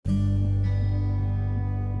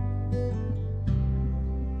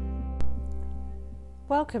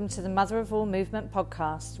Welcome to the Mother of All Movement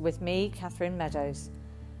podcast with me, Catherine Meadows.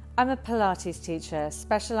 I'm a Pilates teacher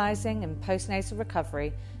specialising in postnatal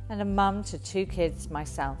recovery and a mum to 2 kids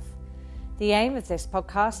myself. The aim of this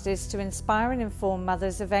podcast is to inspire and inform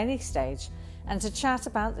mothers of any stage and to chat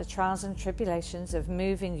about the trials and tribulations of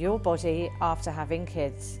moving your body after having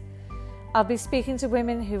kids. I'll be speaking to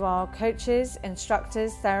women who are coaches,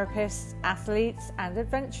 instructors, therapists, athletes and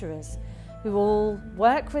adventurers who all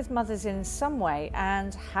work with mothers in some way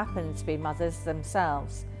and happen to be mothers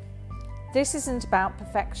themselves. This isn't about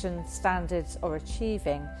perfection, standards or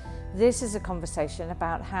achieving. This is a conversation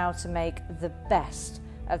about how to make the best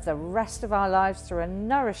of the rest of our lives through a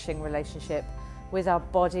nourishing relationship with our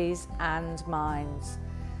bodies and minds.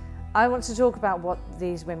 I want to talk about what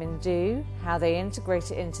these women do, how they integrate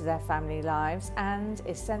it into their family lives, and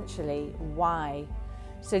essentially why.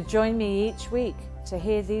 So join me each week to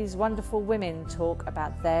hear these wonderful women talk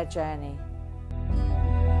about their journey.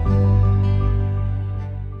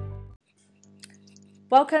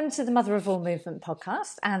 Welcome to the Mother of All Movement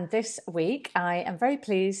podcast, and this week I am very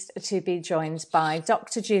pleased to be joined by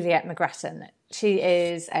Dr. Juliet McGrattan. She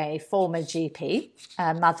is a former GP,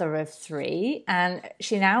 a mother of 3, and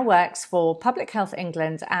she now works for Public Health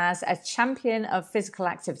England as a champion of physical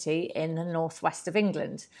activity in the northwest of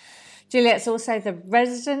England. Juliet's also the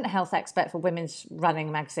resident health expert for Women's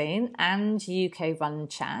Running magazine and UK Run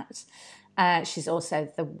Chat. She's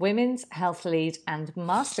also the Women's Health Lead and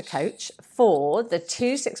Master Coach for the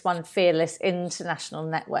 261 Fearless International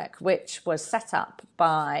Network, which was set up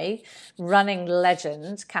by running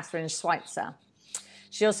legend Catherine Schweitzer.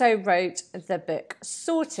 She also wrote the book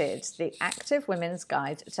Sorted, The Active Women's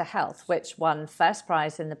Guide to Health, which won first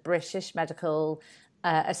prize in the British Medical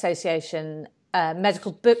Association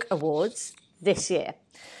Medical Book Awards this year.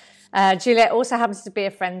 Juliet also happens to be a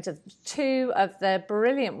friend of 2 of the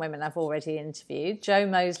brilliant women I've already interviewed. Jo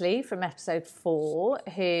Mosley from episode 4,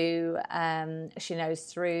 who she knows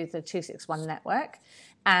through the 261 network,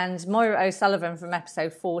 and Moira O'Sullivan from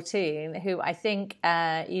episode 14, who I think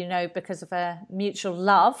you know because of a mutual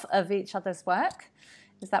love of each other's work.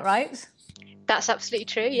 Is that right? That's absolutely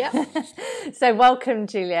true, yeah. So welcome,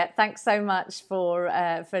 Juliet. Thanks so much for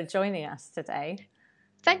joining us today.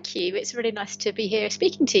 Thank you. It's really nice to be here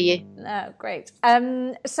speaking to you. Great.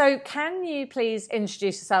 So can you please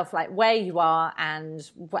introduce yourself, like where you are and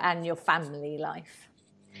your family life?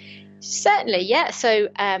 Certainly, yeah. So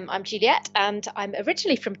I'm Juliet and I'm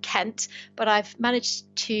originally from Kent, but I've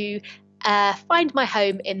managed to find my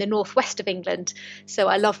home in the northwest of England. So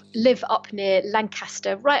I live up near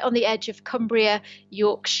Lancaster, right on the edge of Cumbria,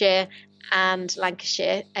 Yorkshire and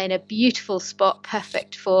Lancashire, in a beautiful spot,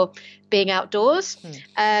 perfect for being outdoors.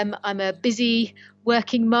 I'm a busy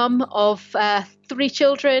working mum of 3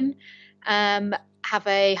 children, have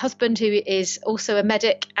a husband who is also a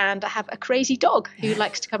medic, and I have a crazy dog who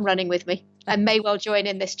likes to come running with me and may well join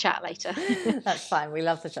in this chat later. That's fine. We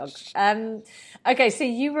love the dogs. Okay, so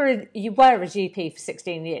you were a GP for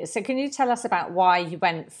 16 years. So can you tell us about why you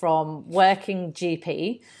went from working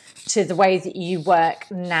GP to the way that you work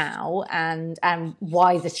now, and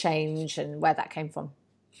why the change and where that came from?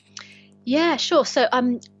 Yeah, sure. So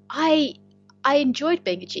I enjoyed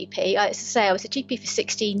being a GP. As I say, I was a GP for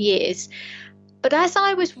 16 years. But as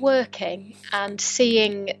I was working and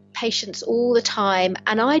seeing patients all the time,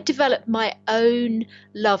 and I developed my own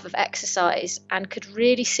love of exercise and could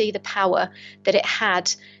really see the power that it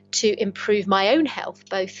had to improve my own health,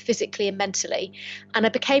 both physically and mentally. And I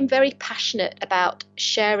became very passionate about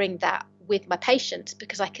sharing that with my patients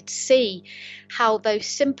because I could see how those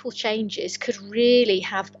simple changes could really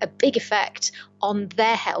have a big effect on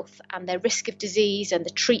their health and their risk of disease and the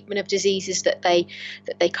treatment of diseases that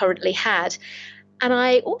they currently had. And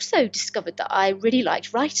I also discovered that I really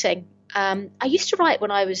liked writing. I used to write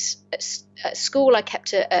when I was at school. I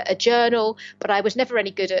kept a journal, but I was never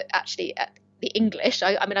any good at the English.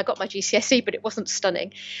 I mean, I got my GCSE, but it wasn't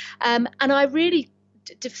stunning. And I really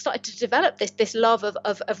started to develop this love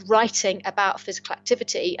of writing about physical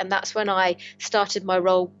activity. And that's when I started my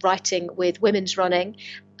role writing with Women's Running,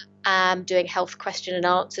 doing health question and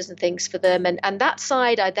answers and things for them. And that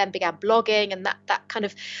side, I then began blogging, and that kind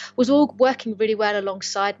of was all working really well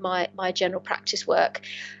alongside my general practice work.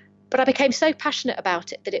 But I became so passionate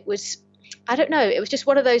about it that it was just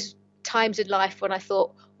one of those times in life when I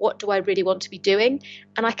thought, what do I really want to be doing?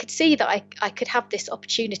 And I could see that I could have this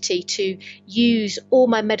opportunity to use all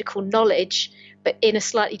my medical knowledge, but in a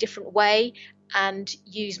slightly different way, and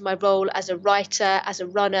use my role as a writer, as a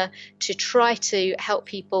runner, to try to help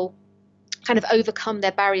people kind of overcome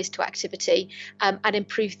their barriers to activity and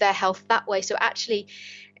improve their health that way. So actually,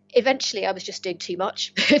 eventually I was just doing too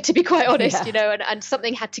much, to be quite honest, Yeah. you know, and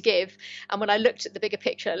something had to give. And when I looked at the bigger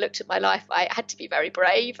picture, I looked at my life, I had to be very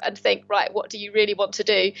brave and think, right, what do you really want to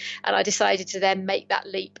do? And I decided to then make that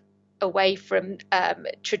leap away from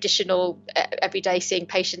traditional everyday seeing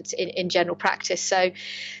patients in general practice. So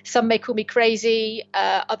some may call me crazy,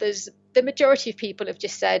 others, the majority of people have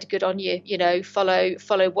just said, good on you, you know, follow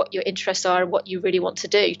what your interests are and what you really want to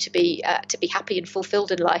do to be happy and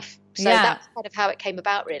fulfilled in life. So that's kind of how it came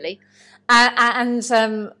about, really. And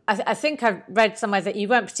I think I read somewhere that you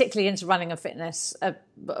weren't particularly into running and fitness,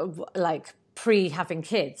 like pre having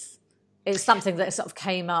kids. It's something that sort of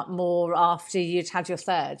came up more after you'd had your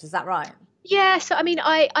third. Is that right? Yeah, so I mean,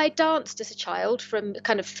 I danced as a child from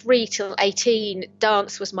kind of 3 till 18.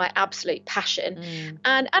 Dance was my absolute passion,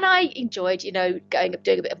 and I enjoyed, you know, doing a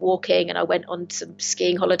bit of walking, and I went on some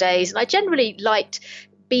skiing holidays, and I generally liked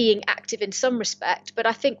being active in some respect. But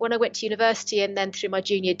I think when I went to university and then through my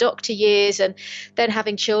junior doctor years and then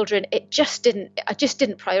having children, I just didn't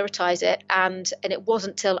prioritize it. And it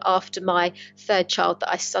wasn't till after my third child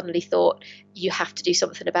that I suddenly thought, you have to do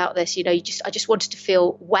something about this. You know, I just wanted to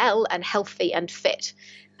feel well and healthy and fit.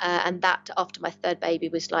 And that after my third baby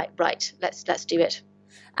was like, right, let's do it.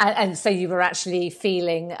 And so you were actually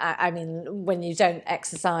feeling, I mean, when you don't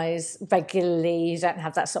exercise regularly, you don't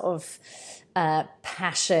have that sort of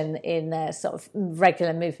passion in a sort of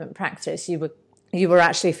regular movement practice, you were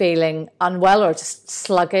actually feeling unwell or just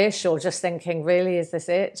sluggish or just thinking, really, is this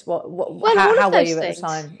it? How were you at the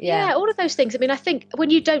time? Yeah, all of those things. I mean, I think when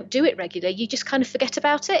you don't do it regularly, you just kind of forget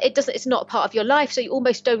about it. It's not a part of your life, so you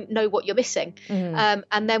almost don't know what you're missing.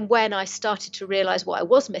 And then when I started to realize what I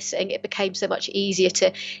was missing, it became so much easier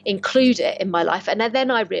to include it in my life. And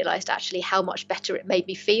then I realized actually how much better it made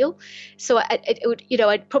me feel. So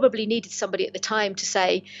I probably needed somebody at the time to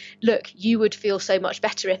say, look, you would feel so much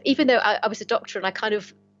better if, even though I was a doctor and I kind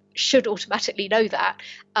of should automatically know that,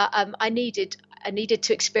 I needed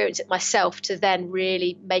to experience it myself to then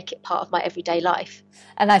really make it part of my everyday life.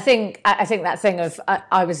 And I think that thing of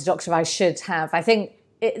I was a doctor, I should have, I think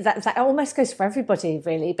that almost goes for everybody,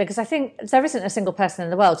 really, because I think there isn't a single person in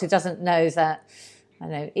the world who doesn't know that, I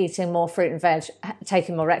know, eating more fruit and veg,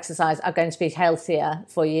 taking more exercise are going to be healthier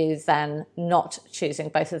for you than not choosing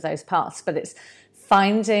both of those paths. But it's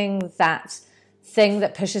finding that thing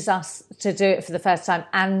that pushes us to do it for the first time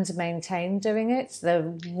and maintain doing it.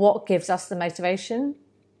 What gives us the motivation?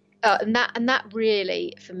 And that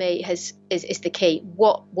really, for me, is the key.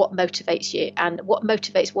 What motivates you, and what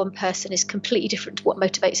motivates one person is completely different to what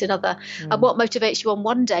motivates another. And what motivates you on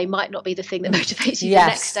one day might not be the thing that motivates you the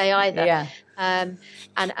next day either. Yeah. And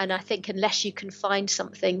I think unless you can find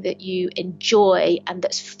something that you enjoy and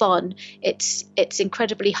that's fun, it's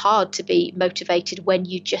incredibly hard to be motivated when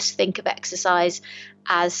you just think of exercise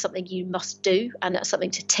as something you must do and as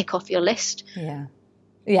something to tick off your list.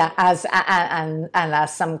 Yeah, as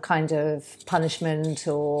some kind of punishment,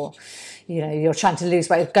 or, you know, you're trying to lose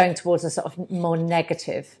weight, going towards a sort of more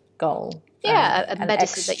negative goal. Yeah, a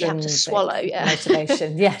medicine that you have to swallow. Yeah.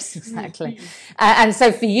 Motivation. Yes, exactly. And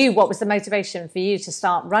so for you, what was the motivation for you to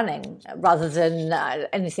start running rather than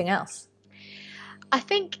anything else? I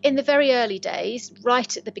think in the very early days,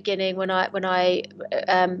 right at the beginning, when I'd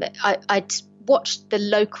watched the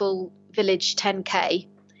local village 10K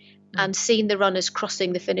and seen the runners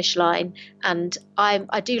crossing the finish line, and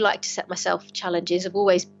I do like to set myself challenges. I've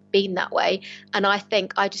always been that way, and I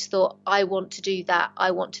think I just thought, I want to do that.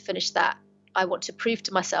 I want to finish that. I want to prove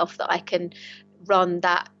to myself that I can run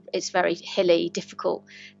that. It's very hilly, difficult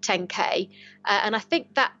 10K, and I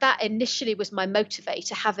think that initially was my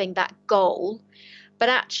motivator, having that goal. But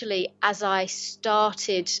actually, as I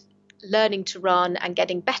started learning to run and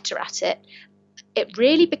getting better at it, it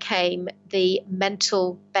really became the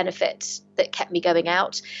mental benefits that kept me going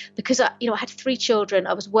out, because I had 3 children.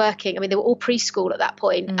 I was working. I mean, they were all preschool at that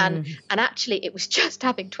point, and actually it was just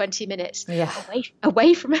having 20 minutes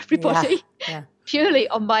away from everybody, purely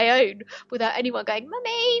on my own, without anyone going,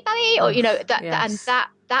 "Mummy, mummy," or and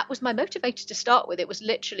that was my motivator to start with. It was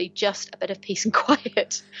literally just a bit of peace and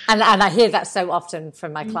quiet. And I hear that so often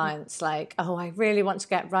from my clients, like, "Oh, I really want to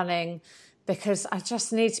get running, because I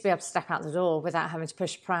just need to be able to step out the door without having to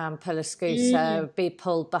push a pram, pull a scooter, be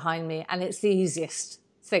pulled behind me." And it's the easiest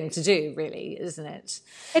thing to do, really, isn't it?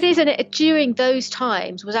 It is. And during those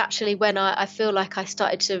times was actually when I feel like I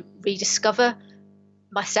started to rediscover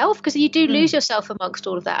myself, because you do lose yourself amongst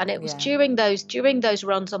all of that. And it was during those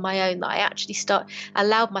runs on my own that I actually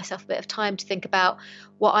allowed myself a bit of time to think about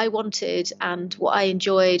what I wanted and what I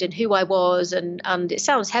enjoyed and who I was. And it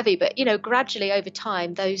sounds heavy, but gradually over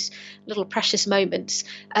time, those little precious moments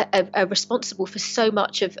are responsible for so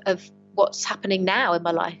much of what's happening now in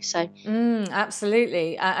my life. So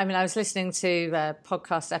absolutely. I mean, I was listening to a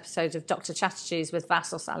podcast episode of Dr. Chatterjee's with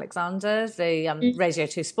Vassos Alexander, the Radio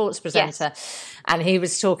 2 sports presenter, and he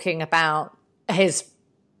was talking about his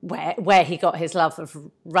where he got his love of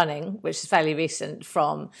running, which is fairly recent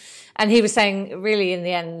from. And he was saying, really, in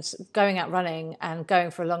the end, going out running and going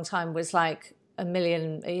for a long time was like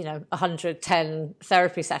 110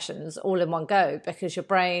 therapy sessions all in one go, because your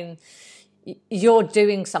brain, you're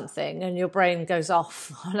doing something and your brain goes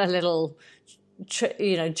off on a little,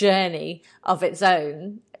 journey of its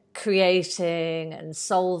own, creating and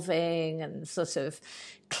solving and sort of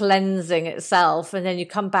cleansing itself, and then you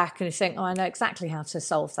come back and you think, oh, I know exactly how to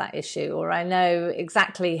solve that issue, or I know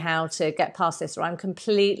exactly how to get past this, or I'm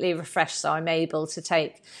completely refreshed, so I'm able to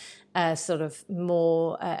take a sort of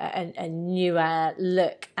more a newer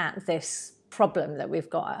look at this problem that we've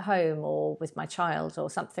got at home or with my child or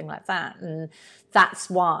something like that. And that's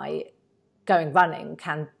why going running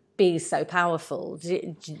can be so powerful.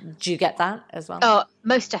 Do you get that as well? Oh,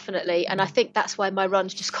 most definitely. And I think that's why my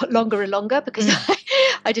runs just got longer and longer, because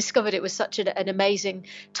I discovered it was such an amazing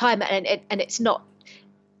time. And it's not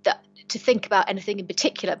that to think about anything in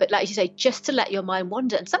particular, but like you say, just to let your mind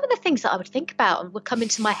wander. And some of the things that I would think about and would come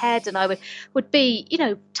into my head, and I would be,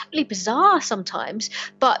 totally bizarre sometimes,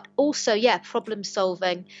 but also, problem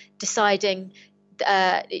solving, deciding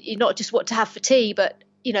not just what to have for tea, but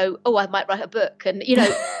I might write a book, and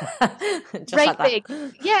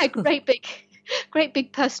great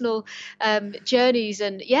big personal journeys,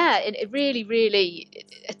 and it really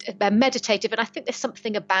meditative. And I think there's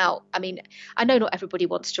something about, I mean, I know not everybody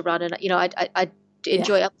wants to run, and I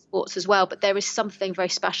enjoy other sports as well, but there is something very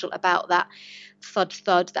special about that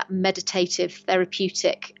thud, that meditative,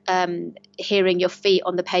 therapeutic, hearing your feet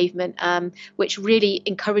on the pavement, which really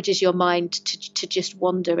encourages your mind to just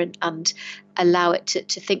wander and allow it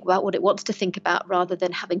to think about what it wants to think about, rather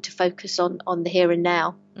than having to focus on the here and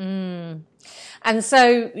now. And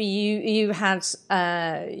so you had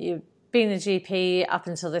you've been a GP up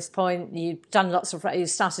until this point. You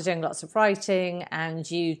started doing lots of writing, and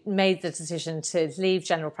you made the decision to leave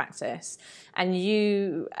general practice. And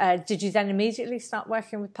did you then immediately start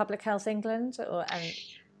working with Public Health England?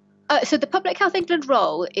 So the Public Health England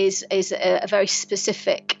role is a very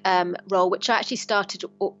specific role, which I actually started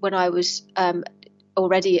when I was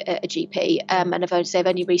already a GP, and I've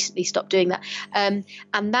only recently stopped doing that. And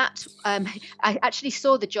that I actually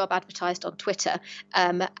saw the job advertised on Twitter,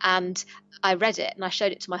 and I read it and I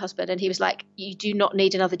showed it to my husband, and he was like, "You do not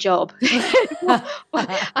need another job."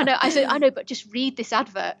 I said, "I know, but just read this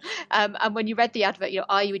advert." And when you read the advert,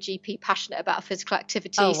 are you a GP passionate about physical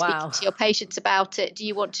activity? Oh, speaking wow. to your patients about it? Do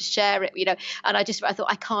you want to share it? And I thought,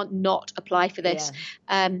 I can't not apply for this.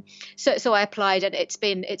 Yeah. So I applied, and it's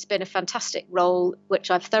been a fantastic role, which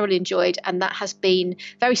I've thoroughly enjoyed, and that has been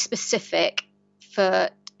very specific for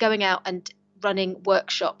going out and running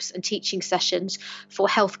workshops and teaching sessions for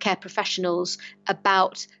healthcare professionals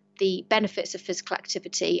about the benefits of physical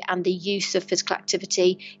activity and the use of physical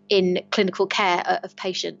activity in clinical care of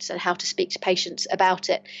patients, and how to speak to patients about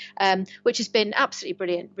it, which has been absolutely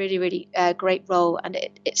brilliant, really great role. And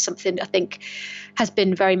it's something I think has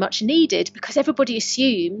been very much needed, because everybody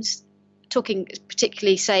assumes, talking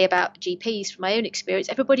particularly say about GPs from my own experience,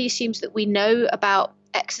 everybody assumes that we know about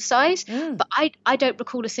exercise, but I don't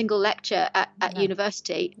recall a single lecture at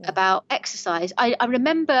university about exercise. I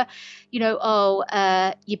remember, you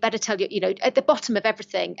better tell at the bottom of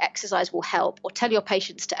everything, exercise will help, or tell your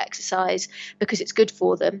patients to exercise because it's good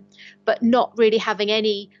for them, but not really having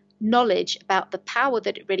any knowledge about the power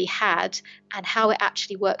that it really had and how it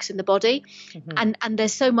actually works in the body. And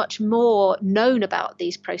there's so much more known about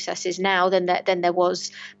these processes now than there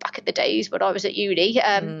was back in the days when I was at uni.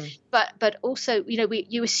 But also,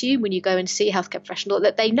 you assume when you go and see a healthcare professional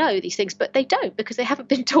that they know these things, but they don't, because they haven't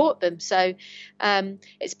been taught them. So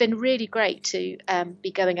it's been really great to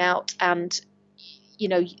be going out and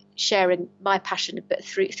sharing my passion a bit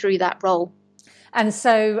through that role. And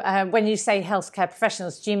so when you say healthcare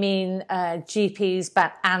professionals, do you mean GPs,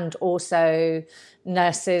 and also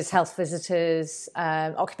nurses, health visitors,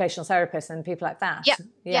 occupational therapists and people like that?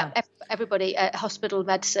 Yeah. Everybody, hospital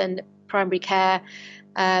medicine, primary care,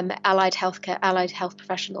 allied health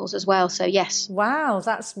professionals as well. So yes. Wow,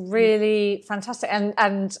 that's really fantastic.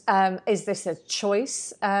 And is this a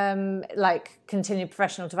choice, like continued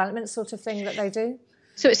professional development sort of thing that they do?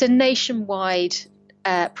 So it's a nationwide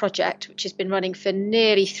project which has been running for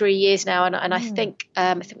nearly 3 years now, and I think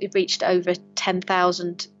we've reached over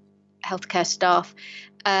 10,000 healthcare staff,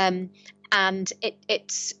 and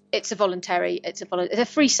it's a voluntary, it's a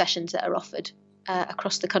free sessions that are offered.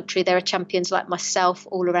 across the country. There are champions like myself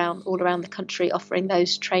all around the country offering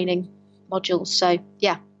those training modules. So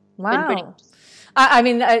yeah, wow. Really... I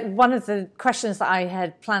mean, one of the questions that I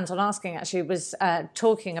had planned on asking actually was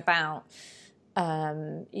talking about,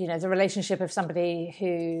 the relationship of somebody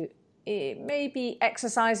who maybe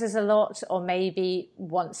exercises a lot or maybe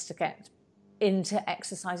wants to get into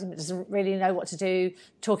exercising but doesn't really know what to do,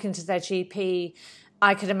 talking to their GP.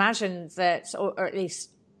 I could imagine that, or at least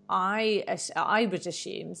I would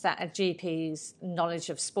assume that a GP's knowledge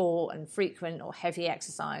of sport and frequent or heavy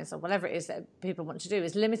exercise or whatever it is that people want to do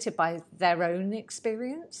is limited by their own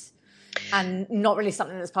experience and not really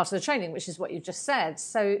something that's part of the training, which is what you've just said.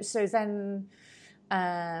 So then,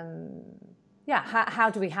 how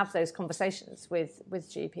do we have those conversations with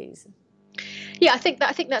GPs? Yeah, I think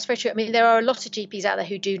that's very true. I mean, there are a lot of GPs out there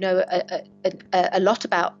who do know a lot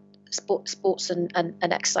about sports and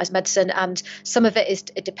exercise medicine, and some of it is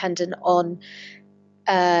dependent on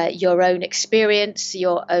your own experience,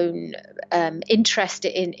 your own interest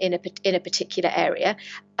in a particular area.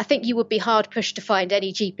 I think you would be hard pushed to find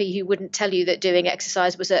any GP who wouldn't tell you that doing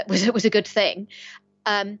exercise was a good thing.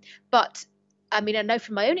 But I mean, I know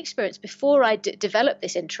from my own experience, before I developed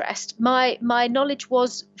this interest, my knowledge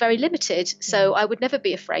was very limited. So I would never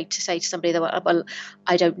be afraid to say to somebody that, well,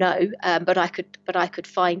 I don't know, but I could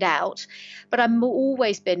find out. But I've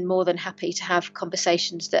always been more than happy to have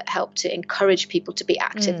conversations that help to encourage people to be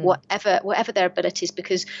active, whatever their abilities,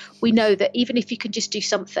 because we know that even if you can just do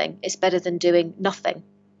something, it's better than doing nothing.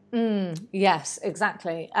 Yes,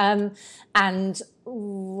 exactly. And I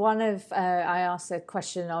asked a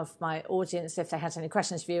question of my audience if they had any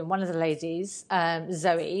questions for you. And one of the ladies,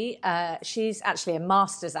 Zoe, she's actually a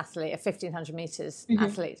masters athlete, a 1500 meters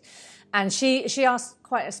athlete. And she asked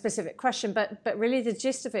quite a specific question, but really the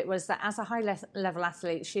gist of it was that as a high level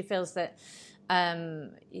athlete, she feels that, a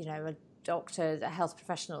doctor, the health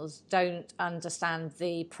professionals don't understand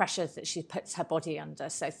the pressure that she puts her body under.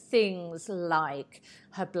 So things like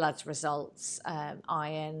her blood results,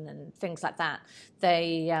 iron and things like that,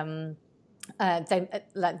 they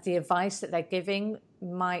like the advice that they're giving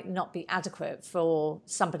might not be adequate for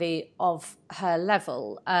somebody of her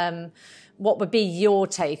level. What would be your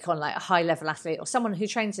take on like a high level athlete or someone who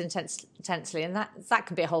trains intensely? And that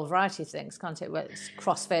can be a whole variety of things, can't it? Whether it's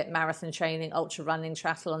CrossFit, marathon training, ultra running,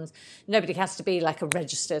 triathlons. Nobody has to be like a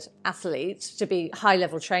registered athlete to be high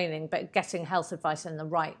level training, but getting health advice in the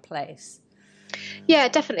right place. Yeah,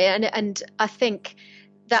 definitely. And I think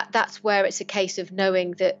that's where it's a case of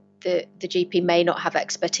knowing that the GP may not have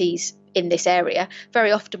expertise in this area.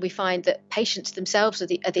 Very often we find that patients themselves are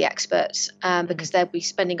the experts, because they'll be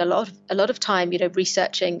spending a lot of time,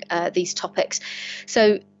 researching these topics.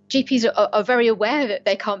 So GPs are very aware that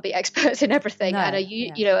they can't be experts in everything, and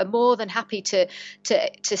are more than happy to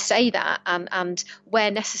say that, and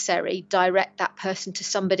where necessary, direct that person to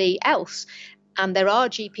somebody else. And there are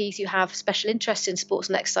GPs who have special interests in sports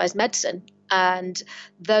and exercise medicine, and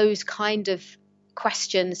those kind of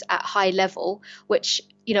questions at high level, which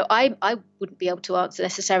I wouldn't be able to answer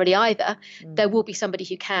necessarily either. There will be somebody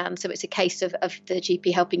who can. So it's a case of the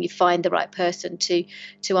GP helping you find the right person to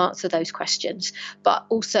answer those questions. But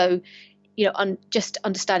also, just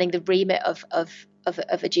understanding the remit of a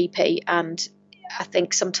GP. And I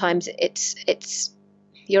think sometimes it's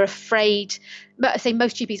you're afraid. But I say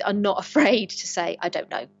most GPs are not afraid to say, I don't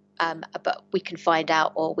know, but we can find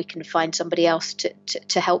out, or we can find somebody else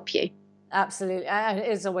to help you. Absolutely. And it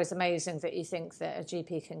is always amazing that you think that a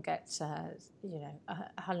GP can get,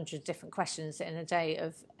 100 different questions in a day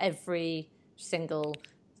of every single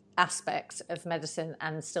aspect of medicine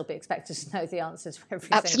and still be expected to know the answer to every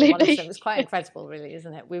single one of them. It's quite incredible, really,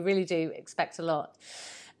 isn't it? We really do expect a lot.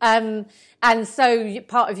 And so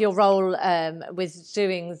part of your role with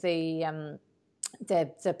doing the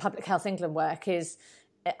Public Health England work is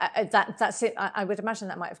that's it. I would imagine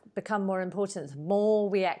that might have become more important. The more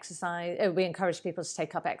we we encourage people to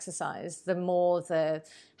take up exercise, the more the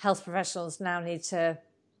health professionals now need to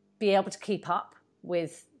be able to keep up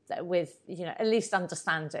with at least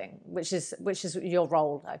understanding, which is your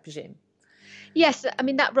role, I presume. Yes, I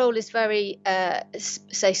mean that role is very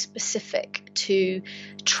specific to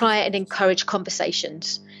try and encourage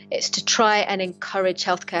conversations. It's to try and encourage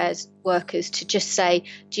healthcare workers to just say,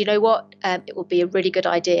 do you know what? It would be a really good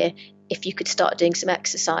idea if you could start doing some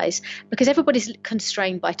exercise, because everybody's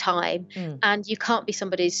constrained by time and you can't be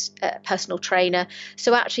somebody's personal trainer.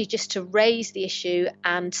 So actually just to raise the issue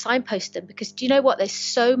and signpost them, because do you know what? There's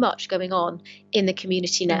so much going on in the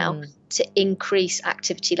community now to increase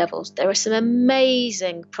activity levels. There are some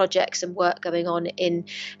amazing projects and work going on in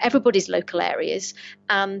everybody's local areas.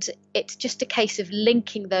 And it's just a case of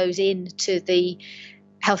linking those into the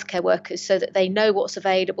healthcare workers so that they know what's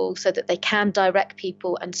available, so that they can direct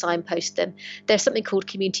people and signpost them. There's something called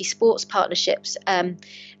community sports partnerships.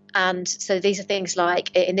 And so these are things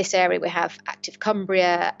like, in this area, we have Active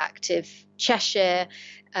Cumbria, Active Cheshire,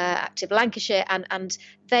 Active Lancashire, and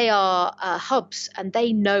they are hubs, and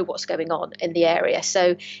they know what's going on in the area.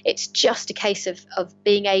 So it's just a case of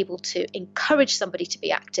being able to encourage somebody to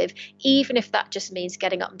be active, even if that just means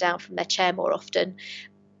getting up and down from their chair more often,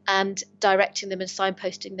 and directing them and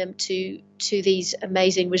signposting them to these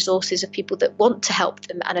amazing resources of people that want to help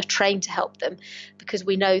them and are trained to help them, because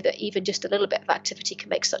we know that even just a little bit of activity can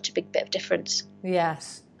make such a big bit of difference.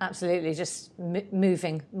 Yes, absolutely. Just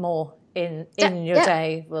moving more in your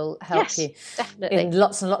day will help you definitely in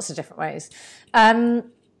lots and lots of different ways.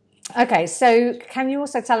 Okay, so can you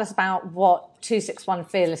also tell us about what 261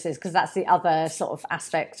 Fearless is? Because that's the other sort of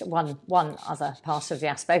aspect, one other part of the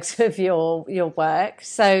aspects of your work.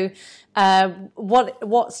 So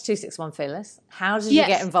what's 261 Fearless? How did you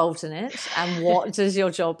get involved in it? And what does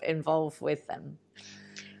your job involve with them?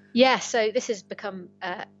 Yeah, so this has become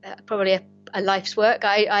probably a life's work,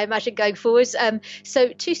 I imagine, going forwards. So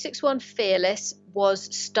 261 Fearless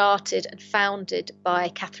was started and founded by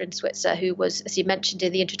Catherine Switzer, who was, as you mentioned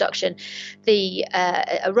in the introduction,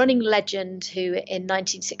 a running legend who in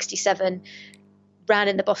 1967 ran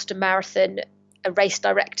in the Boston Marathon. A race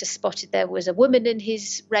director spotted there was a woman in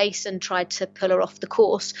his race and tried to pull her off the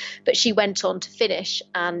course, but she went on to finish,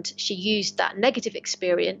 and she used that negative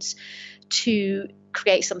experience to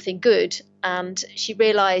create something good. And she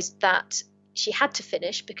realized that she had to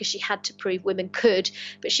finish because she had to prove women could,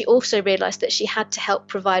 but she also realized that she had to help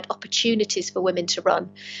provide opportunities for women to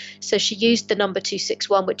run. So she used the number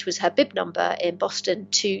 261, which was her bib number in Boston,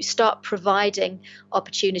 to start providing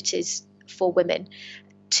opportunities for women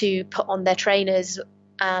to put on their trainers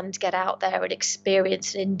and get out there and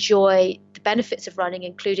experience and enjoy the benefits of running,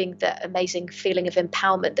 including the amazing feeling of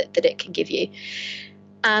empowerment that it can give you.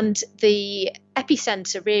 And the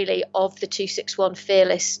epicenter really of the 261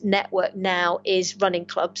 Fearless network now is running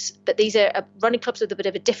clubs. But these are running clubs with a bit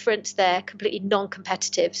of a difference. They're completely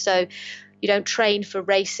non-competitive. So you don't train for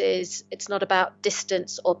races. It's not about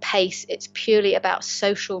distance or pace. It's purely about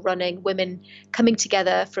social running, women coming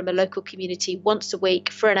together from a local community once a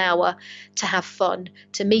week for an hour to have fun,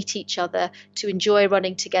 to meet each other, to enjoy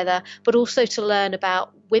running together, but also to learn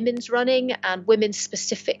about women's running and women's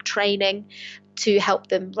specific training to help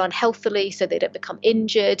them run healthily so they don't become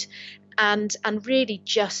injured, and really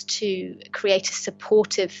just to create a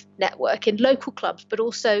supportive network in local clubs, but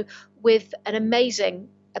also with an amazing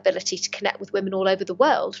ability to connect with women all over the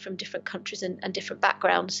world from different countries and different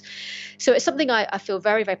backgrounds. So it's something I feel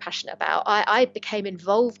very, very passionate about. I became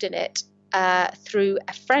involved in it through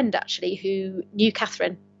a friend actually who knew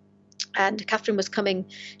Catherine. And Catherine was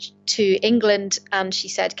coming to England, and she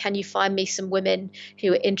said, can you find me some women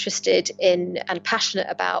who are interested in and passionate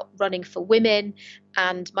about running for women?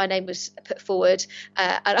 And my name was put forward.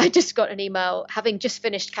 And I just got an email, having just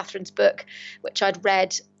finished Catherine's book, which I'd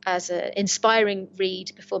read as an inspiring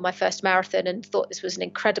read before my first marathon, and thought this was an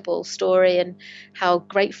incredible story and how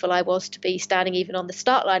grateful I was to be standing even on the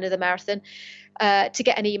start line of the marathon. To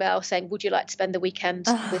get an email saying, would you like to spend the weekend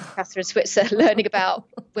with Catherine Switzer learning about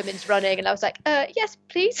women's running? And I was like, yes,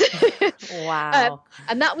 please. Wow.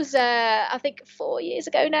 And that was, I think, 4 years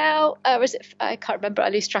ago now. Or is it? I can't remember. I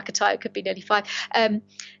lose track of time. It could be nearly 5.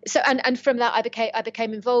 So from that, I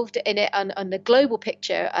became involved in it on the global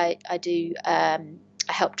picture. I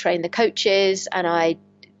help train the coaches, and I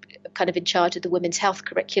kind of in charge of the women's health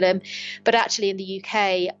curriculum. But actually in the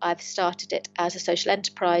UK, I've started it as a social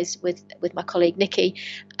enterprise with my colleague Nikki,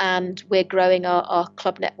 and we're growing our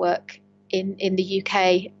club network in the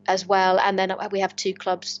UK as well. And then we have 2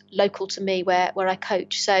 clubs local to me where I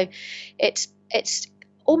coach. So it's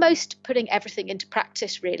almost putting everything into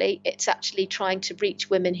practice, really. It's actually trying to reach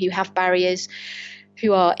women who have barriers,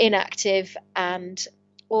 who are inactive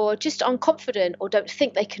or just unconfident, or don't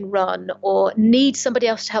think they can run, or need somebody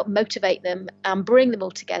else to help motivate them and bring them all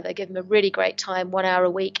together, give them a really great time, 1 hour a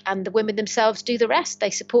week. And the women themselves do the rest. They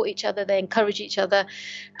support each other, they encourage each other.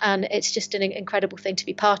 And it's just an incredible thing to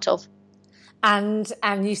be part of. And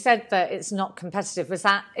you said that it's not competitive. Is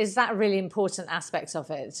that a really important aspect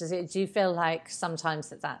of it? Do you feel like sometimes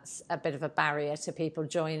that's a bit of a barrier to people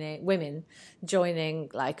women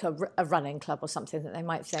joining like a running club or something, that they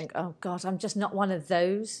might think, oh God, I'm just not one of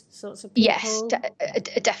those sorts of people? Yes,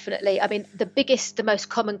 definitely. I mean, the most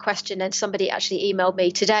common question, and somebody actually emailed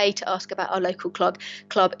me today to ask about our local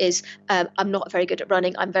club is, I'm not very good at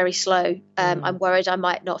running. I'm very slow. I'm worried I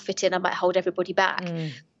might not fit in. I might hold everybody back.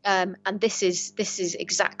 And this is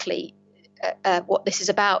exactly what this is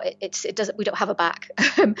about. We don't have a back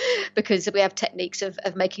because we have techniques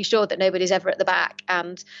of making sure that nobody's ever at the back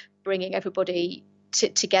and bringing everybody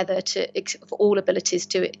together for all abilities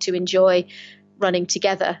to enjoy running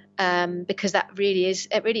together, because that really is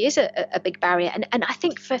a big barrier. And I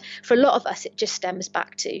think for a lot of us, it just stems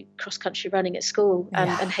back to cross country running at school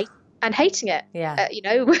and hating it. Yeah.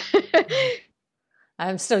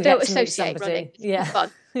 I'm still yet to meet somebody.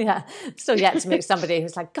 Still yet to meet somebody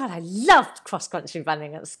who's like, God, I loved cross country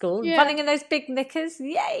running at school. Yeah. Running in those big knickers,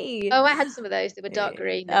 yay! Oh, I had some of those. They were dark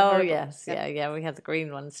green. Oh yes, yeah. We had the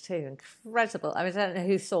green ones too. Incredible. I mean, I don't know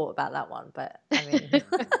who thought about that one, but I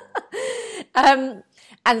mean.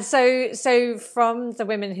 And so from the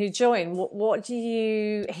women who join, what do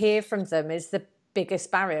you hear from them is the biggest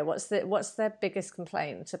barrier? What's their biggest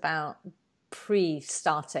complaint about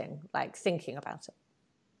pre-starting, like thinking about it?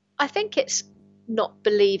 I think it's not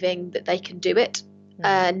believing that they can do it,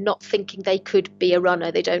 not thinking they could be a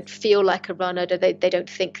runner. They don't feel like a runner. They don't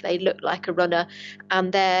think they look like a runner,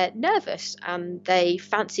 and they're nervous and they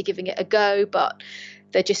fancy giving it a go, but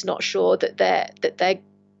they're just not sure that they're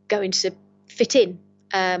going to fit in.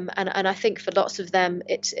 And I think for lots of them,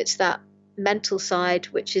 it's that mental side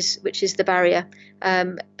which is the barrier,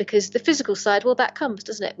 because the physical side, well, that comes,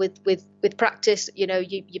 doesn't it, with practice. You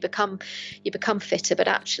become fitter, but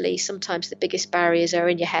actually sometimes the biggest barriers are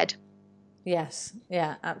in your head. Yes,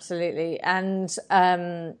 yeah, absolutely. And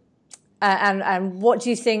what do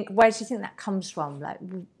you think, where do you think that comes from? Like,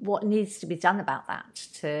 what needs to be done about that?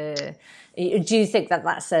 Do you think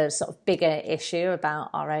that's a sort of bigger issue about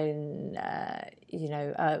our own,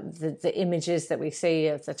 the images that we see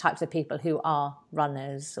of the types of people who are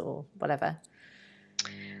runners or whatever?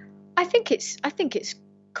 I think it's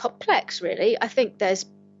complex, really. I think there's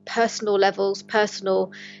personal levels,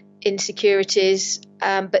 personal insecurities,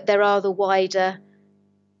 but there are the wider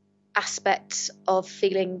aspects of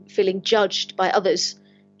feeling judged by others.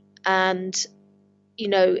 And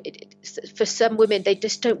for some women, they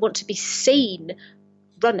just don't want to be seen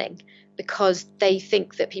running because they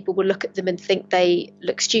think that people will look at them and think they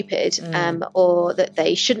look stupid, or that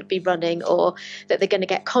they shouldn't be running, or that they're going to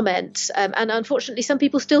get comments. And unfortunately, some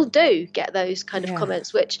people still do get those kind of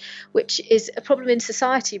comments, which is a problem in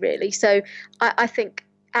society, really. So I think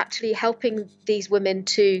actually helping these women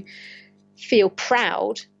to feel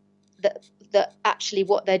proud that actually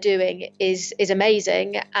what they're doing is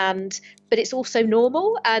amazing, but it's also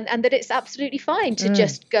normal, and that it's absolutely fine to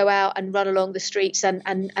just go out and run along the streets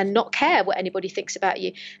and not care what anybody thinks about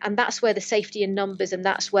you. And that's where the safety in numbers, and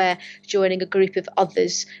that's where joining a group of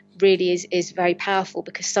others really is very powerful,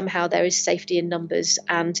 because somehow there is safety in numbers,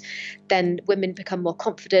 and then women become more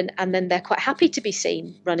confident, and then they're quite happy to be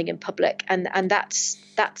seen running in public, and that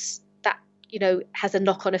has a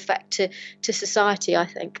knock-on effect to society, I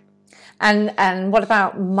think. And what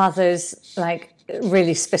about mothers, like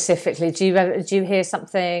really specifically? Do you hear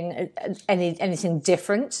something, anything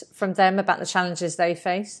different from them about the challenges they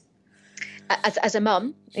face? As a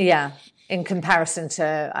mum? Yeah, in comparison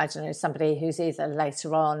to, I don't know, somebody who's either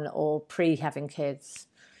later on or pre-having kids.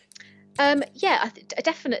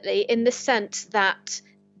 Definitely, in the sense that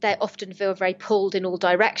they often feel very pulled in all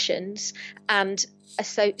directions, and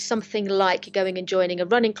so something like going and joining a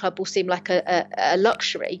running club will seem like a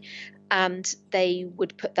luxury, and they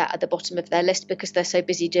would put that at the bottom of their list because they're so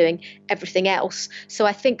busy doing everything else. So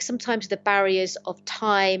I think sometimes the barriers of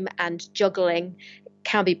time and juggling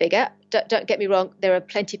can be bigger. Don't get me wrong, there are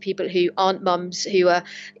plenty of people who aren't mums who are,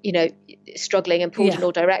 struggling and pulled in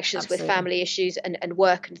all directions with family issues and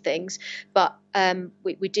work and things. But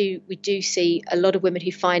we do see a lot of women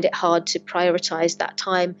who find it hard to prioritise that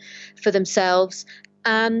time for themselves.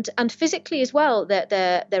 And physically as well,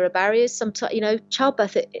 there are barriers. Sometimes,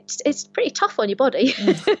 childbirth, it's pretty tough on your body.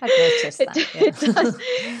 I've noticed that.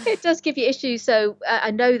 It does give you issues. So I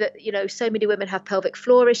know that so many women have pelvic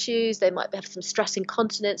floor issues. They might have some stress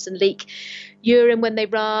incontinence and leak urine when they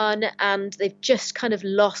run, and they've just kind of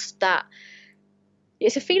lost that.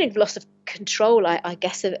 It's a feeling of loss of control, I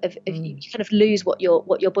guess. Of you kind of lose what your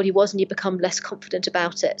body was, and you become less confident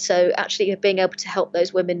about it. So actually, being able to help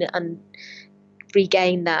those women and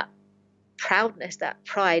regain that proudness, that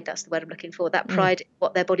pride, that's the word I'm looking for, that pride,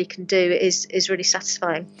 what their body can do is really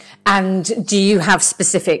satisfying. And do you have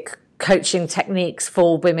specific coaching techniques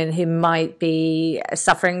for women who might be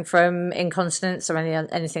suffering from incontinence or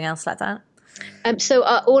anything else like that? So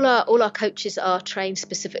all our coaches are trained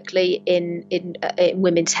specifically in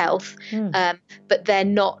women's health, but they're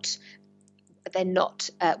not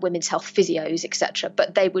women's health physios, etc.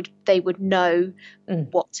 But they would know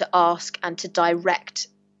what to ask and to direct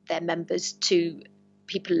their members to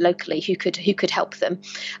people locally who could help them.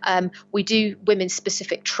 We do women's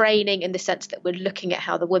specific training in the sense that we're looking at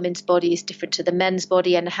how the women's body is different to the men's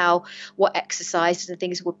body, and what exercises and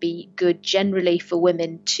things would be good generally for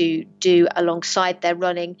women to do alongside their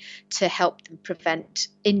running to help them prevent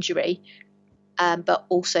injury, but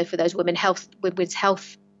also for those women's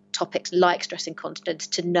health topics like stress incontinence,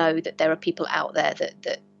 to know that there are people out there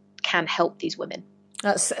that can help these women.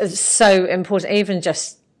 That's so important, even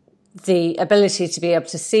just the ability to be able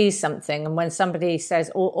to see something. And when somebody says,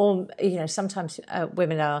 or sometimes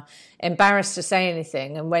women are embarrassed to say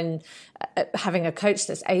anything, and when having a coach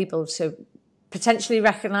that's able to potentially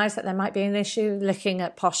recognise that there might be an issue, looking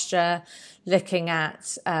at posture, looking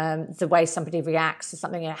at the way somebody reacts to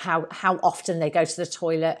something, how often they go to the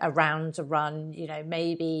toilet around a run,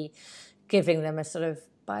 maybe giving them a sort of,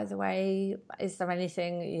 by the way, is there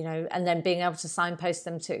anything, and then being able to signpost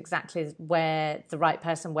them to exactly where the right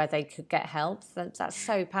person, where they could get help. That's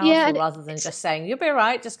so powerful, rather than just saying, you'll be all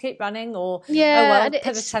right, just keep running, or,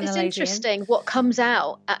 it's interesting what comes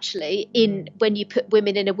out actually when you put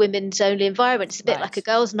women in a women's only environment. It's a bit like a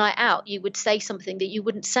girls' night out. You would say something that you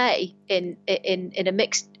wouldn't say in a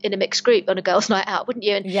mixed group on a girls' night out, wouldn't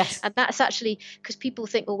you? And that's actually because people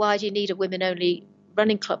think, well, why do you need a women only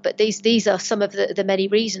running club? But these are some of the many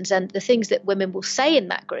reasons, and the things that women will say in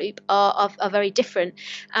that group are very different.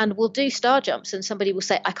 And we'll do star jumps and somebody will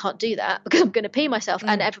say, I can't do that because I'm going to pee myself,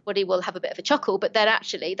 and everybody will have a bit of a chuckle, but then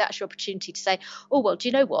actually that's your opportunity to say, oh well, do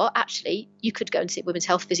you know what, actually you could go and see women's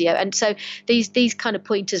health physio. And so these kind of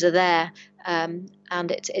pointers are there, and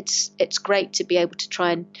it's great to be able to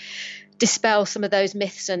try and dispel some of those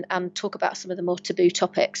myths and talk about some of the more taboo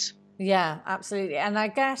topics. Yeah, absolutely. And I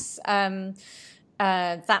guess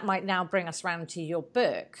that might now bring us round to your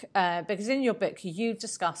book, because in your book you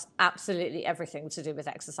discuss absolutely everything to do with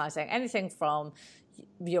exercising, anything from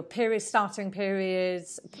your starting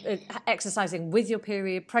periods, exercising with your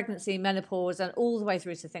period, pregnancy, menopause, and all the way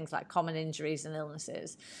through to things like common injuries and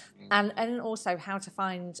illnesses, and also how to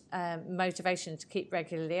find motivation to keep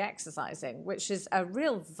regularly exercising, which is a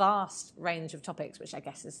real vast range of topics, which I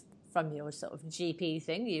guess is from your sort of GP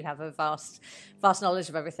thing. You have a vast knowledge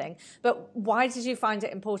of everything. But why did you find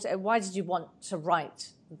it important? Why did you want to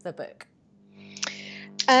write the book?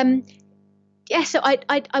 So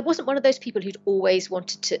I wasn't one of those people who'd always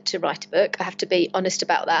wanted to write a book. I have to be honest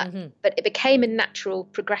about that. But it became a natural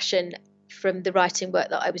progression from the writing work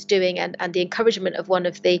that I was doing, and the encouragement of one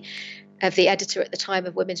of the editor at the time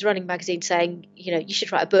of Women's Running magazine saying, you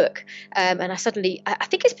should write a book. And I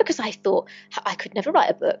think it's because I thought I could never write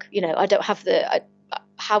a book. I don't have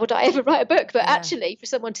how would I ever write a book? But actually for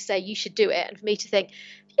someone to say you should do it, and for me to think,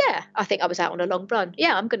 I think I was out on a long run.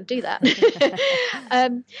 I'm going to do that.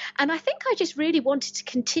 And I think I just really wanted to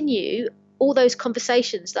continue all those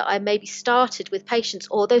conversations that I maybe started with patients,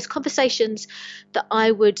 or those conversations that I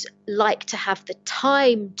would like to have the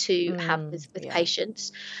time to have with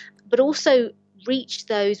patients, but also reach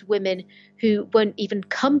those women who wouldn't even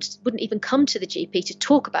come to the GP to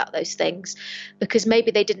talk about those things because maybe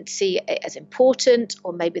they didn't see it as important,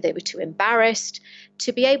 or maybe they were too embarrassed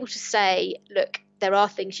to be able to say, look, there are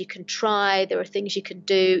things you can try, there are things you can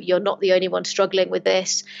do, you're not the only one struggling with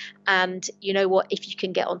this, and you know what, if you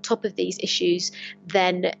can get on top of these issues,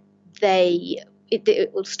 then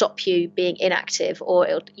it will stop you being inactive, or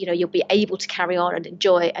you'll be able to carry on and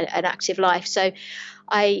enjoy an active life. So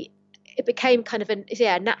it became kind of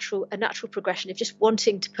a natural progression of just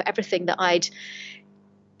wanting to put everything that I'd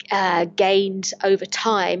gained over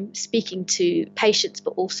time speaking to patients,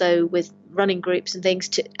 but also with running groups and things,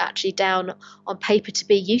 to actually down on paper to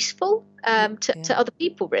be useful to other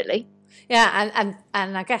people, really. And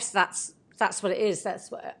I guess that's what it is.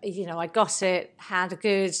 That's what, I got it, had a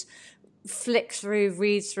good flick through,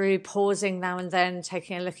 read through, pausing now and then,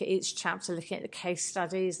 taking a look at each chapter, looking at the case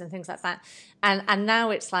studies and things like that. And now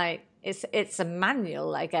it's like, it's a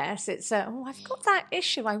manual, I guess. It's I've got that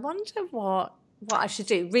issue. I wonder what what I should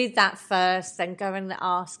do. Read that first, then go and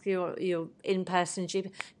ask your in-person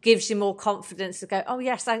GP. Gives you more confidence to go, oh,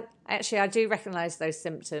 yes, I do recognise those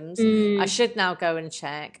symptoms. I should now go and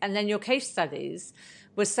check. And then your case studies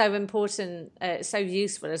was so important, so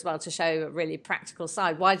useful as well to show a really practical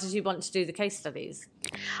side. Why did you want to do the case studies?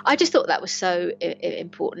 I just thought that was so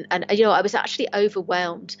important. And, I was actually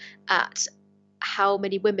overwhelmed at how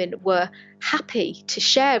many women were happy to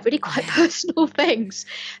share really quite personal things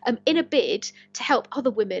in a bid to help other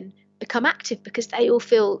women become active, because they all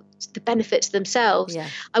feel the benefits themselves. Yeah.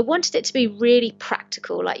 I wanted it to be really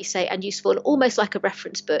practical, like you say, and useful, almost like a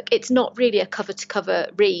reference book. It's not really a cover to cover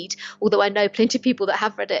read, although I know plenty of people that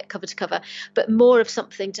have read it cover to cover, but more of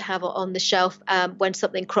something to have on the shelf when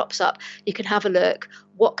something crops up. You can have a look.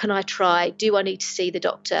 What can I try? Do I need to see the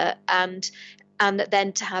doctor? And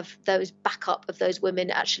then to have those backup of those women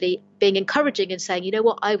actually being encouraging and saying, you know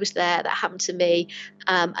what, I was there, that happened to me,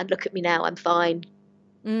 and look at me now, I'm fine.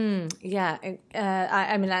 Yeah,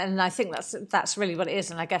 I mean, and I think that's really what it is.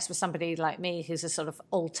 And I guess for somebody like me, who's a sort of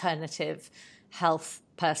alternative health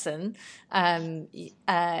person,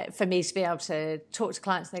 for me to be able to talk to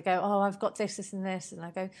clients, and they go, oh, I've got this and this, and I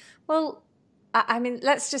go, well, I mean,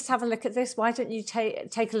 let's just have a look at this. Why don't you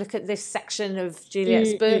take a look at this section of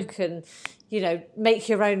Juliet's book and, make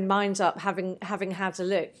your own mind up, having had a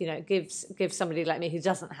look. It gives somebody like me who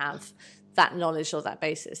doesn't have that knowledge or that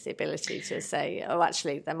basis the ability to say, oh,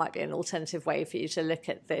 actually, there might be an alternative way for you to look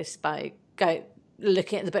at this by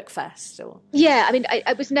looking at the book first. Or yeah, I mean,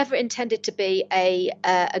 I was never intended to be a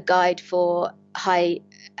guide for high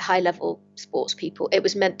level sports people. It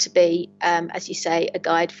was meant to be, as you say, a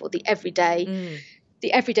guide for the everyday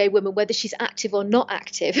woman, whether she's active or not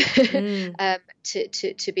active,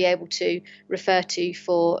 to be able to refer to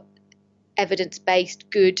for evidence-based,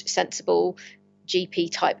 good, sensible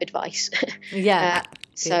GP type advice. Yeah.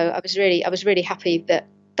 So I was really happy that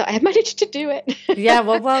I have managed to do it. Yeah,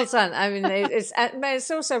 well done. I mean,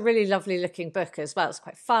 it's also a really lovely looking book as well. It's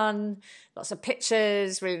quite fun, lots of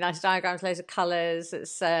pictures, really nice diagrams, loads of colours.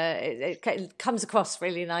 It comes across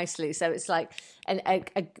really nicely. So it's like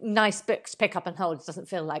a nice book to pick up and hold. It doesn't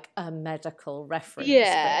feel like a medical reference.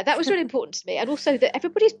 Yeah, book. That was really important to me. And also that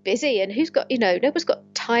everybody's busy, and nobody's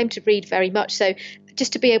got time to read very much. So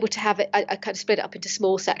just to be able to have it, I kind of split it up into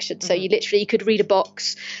small sections. So you could read a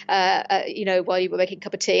box, while you were making a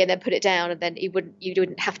cup of tea, and then put it down, and then you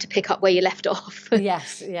wouldn't have to pick up where you left off.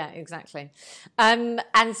 Yes, yeah, exactly. And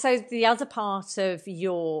so the other part of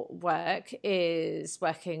your work is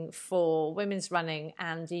working for Women's Running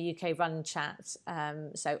and the UK Run Chat,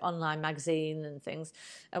 so online magazine and things.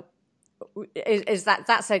 Is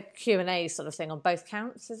that's a Q&A sort of thing on both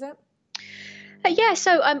counts, is it? Yeah,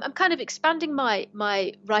 so I'm kind of expanding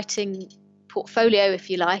my writing portfolio, if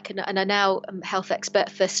you like, and I now am health expert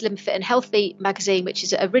for Slim Fit and Healthy magazine, which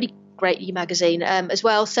is a really great e-magazine as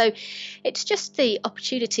well. So it's just the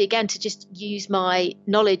opportunity again to just use my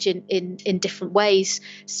knowledge in different ways.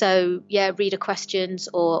 So yeah, reader questions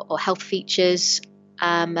or health features,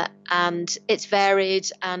 and it's varied,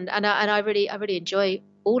 and I really enjoy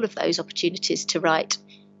all of those opportunities to write.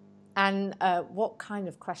 And what kind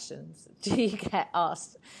of questions do you get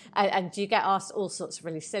asked? And do you get asked all sorts of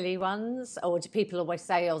really silly ones? Or do people always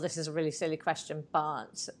say, oh, this is a really silly question,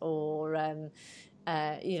 but, or,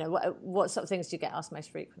 what sort of things do you get asked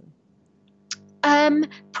most frequently?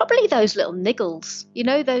 Probably those little niggles,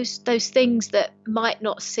 those things that might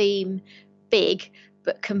not seem big,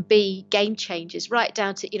 but can be game changers, right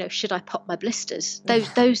down to, should I pop my blisters?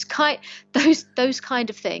 Those kind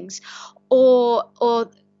of things, or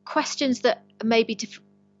questions that maybe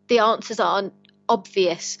the answers aren't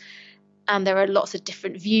obvious, and there are lots of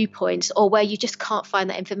different viewpoints, or where you just can't find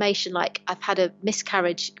that information, like I've had a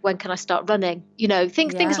miscarriage, when can I start running?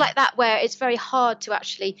 Things like that, where it's very hard to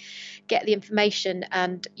actually get the information.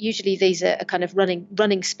 And usually these are kind of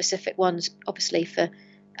running specific ones, obviously for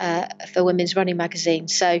Women's Running magazine.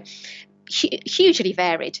 So hugely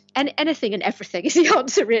varied, and anything and everything is the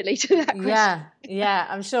answer really to that question. Yeah,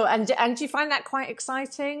 I'm sure. And do you find that quite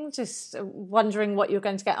exciting, just wondering what you're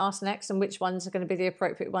going to get asked next and which ones are going to be the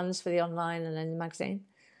appropriate ones for the online and then the magazine?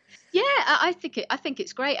 Yeah, I think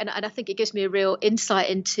it's great, and I think it gives me a real insight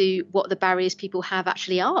into what the barriers people have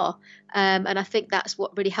actually are, and I think that's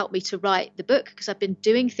what really helped me to write the book, because I've been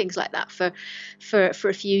doing things like that for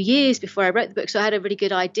a few years before I wrote the book. So I had a really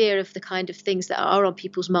good idea of the kind of things that are on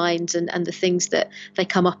people's minds and the things that they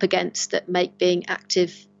come up against that make being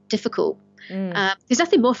active difficult. There's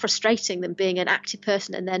nothing more frustrating than being an active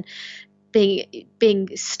person and then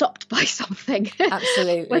being stopped by something.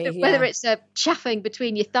 Absolutely. whether it's a chaffing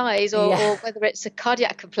between your thighs or whether it's a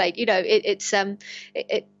cardiac complaint, it's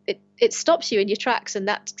it stops you in your tracks, and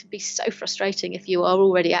that can be so frustrating if you are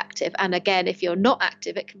already active. And again, if you're not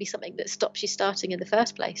active, it can be something that stops you starting in the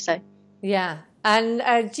first place. So yeah. And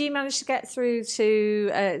do you manage to get through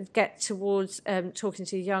to get towards talking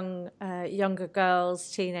to younger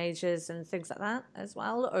girls, teenagers, and things like that as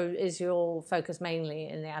well, or is your focus mainly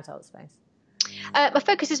in the adult space? My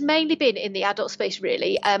focus has mainly been in the adult space,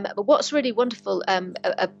 really. But what's really wonderful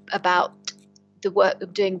about the work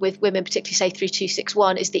I'm doing with women, particularly say through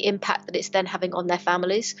 261, is the impact that it's then having on their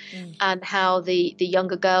families, and how the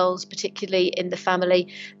younger girls, particularly in the family,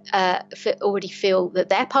 already feel that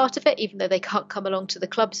they're part of it, even though they can't come along to the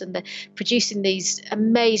clubs, and they're producing these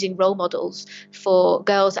amazing role models for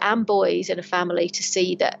girls and boys in a family to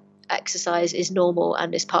see that exercise is normal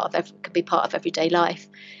and is can be part of everyday life.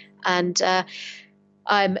 And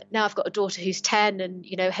I've got a daughter who's 10, and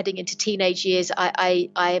heading into teenage years, I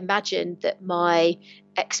imagine that my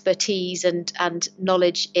expertise and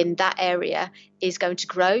knowledge in that area is going to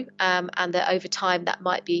grow, and that over time that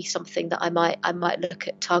might be something that I might look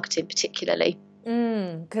at targeting particularly.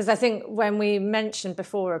 Because I think when we mentioned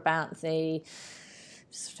before about the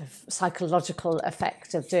sort of psychological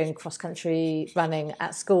effect of doing cross-country running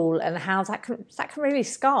at school, and how that can really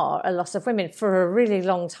scar a lot of women for a really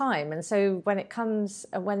long time. And so when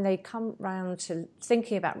they come round to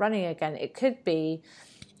thinking about running again, it could be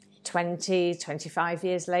 20, 25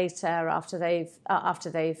 years later after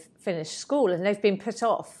they've finished school, and they've been put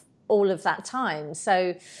off all of that time.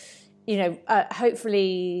 So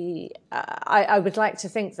hopefully, I would like to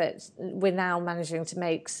think that we're now managing to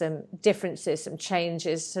make some differences, some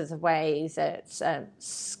changes to the way that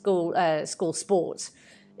school sport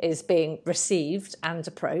is being received and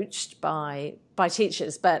approached by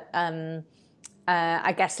teachers. But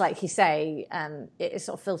I guess, like you say, it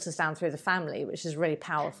sort of filters down through the family, which is a really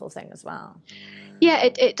powerful thing as well. Yeah,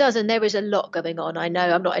 it does, and there is a lot going on. I know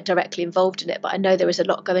I'm not directly involved in it, but I know there is a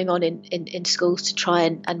lot going on in schools to try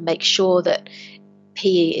and make sure that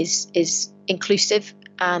PE is inclusive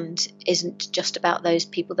and isn't just about those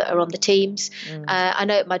people that are on the teams. I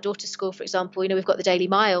know at my daughter's school, for example, we've got the Daily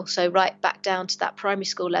Mile, so right back down to that primary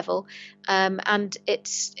school level, and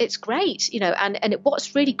it's great, and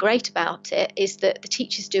what's really great about it is that the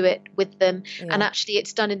teachers do it with them, and actually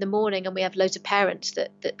it's done in the morning, and we have loads of parents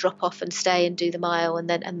that drop off and stay and do the mile and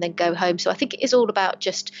then go home. So I think it is all about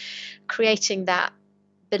just creating that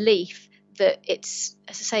belief that it's,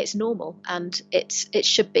 as I say, it's normal, and it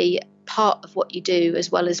should be part of what you do,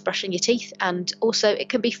 as well as brushing your teeth. And also it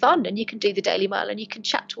can be fun, and you can do the Daily Mile and you can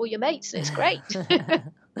chat to all your mates, and it's great.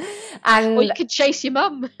 Or you could chase your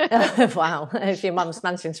mum. Wow, if your mum's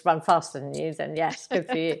managing to run faster than you, then yes, good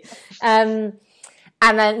for you.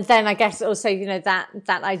 And then I guess also, that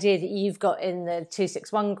idea that you've got in the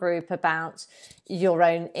 261 group about your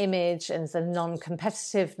own image and the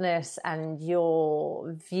non-competitiveness, and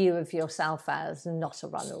your view of yourself as not a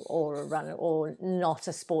runner or not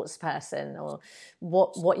a sports person, or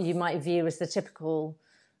what you might view as the typical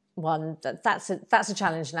one. That's a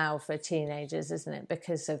challenge now for teenagers, isn't it?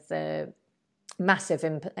 Because of the massive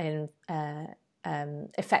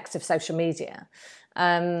effects of social media.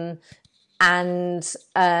 And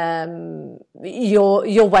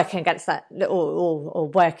you're working against that, or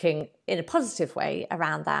working in a positive way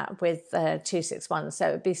around that with 261. So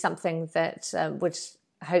it would be something that would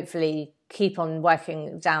hopefully keep on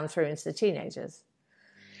working down through into the teenagers.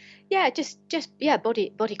 Yeah, just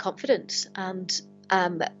body confidence, and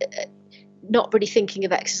not really thinking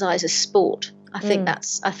of exercise as sport. I think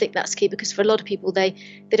that's key, because for a lot of people they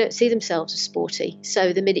don't see themselves as sporty.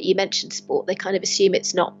 So the minute you mention sport, they kind of assume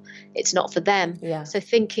it's not for them. Yeah. So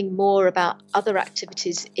thinking more about other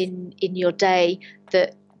activities in your day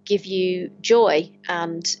that give you joy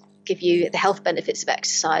and give you the health benefits of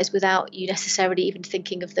exercise, without you necessarily even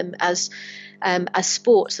thinking of them as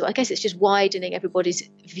sport. So I guess it's just widening everybody's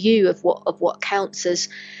view of what counts as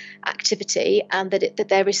activity, and that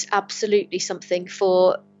there is absolutely something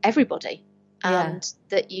for everybody. And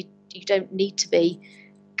that you don't need to be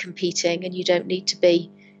competing, and you don't need to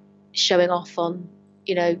be showing off on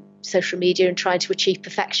social media and trying to achieve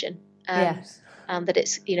perfection. And that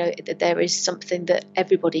it's that there is something that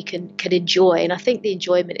everybody can enjoy, and I think the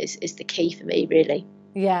enjoyment is the key for me, really.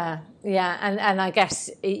 And I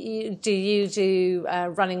guess do you do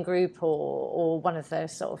a running group or one of the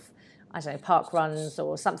sort of, I don't know, park runs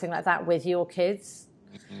or something like that with your kids?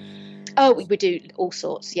 Oh, we do all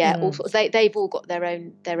sorts, all sorts. They've all got their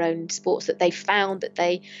own sports that they've found that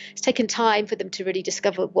it's taken time for them to really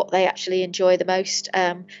discover what they actually enjoy the most.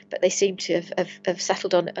 But they seem to have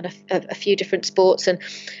settled on a few different sports, and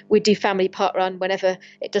we do family park run whenever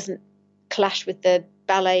it doesn't clash with the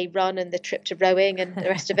ballet run and the trip to rowing and the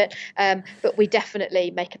rest of it. But we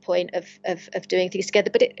definitely make a point of doing things together.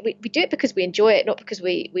 But we do it because we enjoy it, not because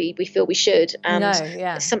we feel we should. And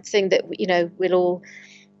it's something that, we'll all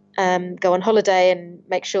go on holiday and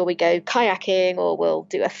make sure we go kayaking, or we'll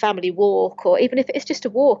do a family walk, or even if it's just a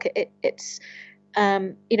walk, it's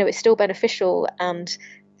still beneficial, and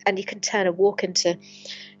you can turn a walk into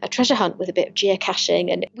a treasure hunt with a bit of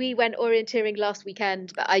geocaching. And we went orienteering last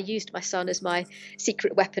weekend, but I used my son as my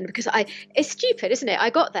secret weapon because it's stupid, isn't it? I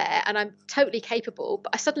got there and I'm totally capable,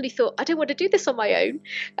 but I suddenly thought, I don't want to do this on my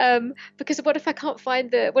own, because what if I can't find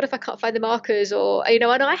the markers, or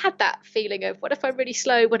and I had that feeling of, what if I'm really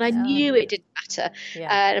slow, when I knew it didn't matter.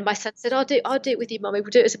 And my son said, I'll do it with you, Mummy, we'll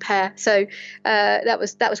do it as a pair. So that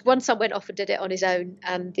was one son went off and did it on his own,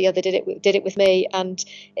 and the other did it with me, and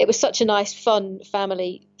it was such a nice, fun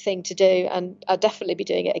family thing to do, and I'll definitely be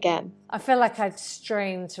doing it again. I feel like I'd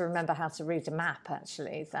strain to remember how to read a map,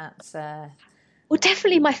 actually. That's well,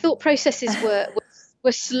 definitely my thought processes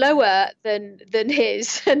were slower than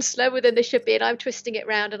his, and slower than they should be, and I'm twisting it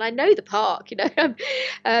round, and I know the park,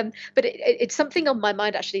 but it's something on my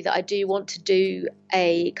mind, actually, that I do want to do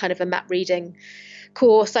a kind of a map reading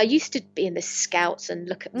course. I used to be in the Scouts and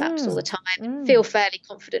look at maps all the time, feel fairly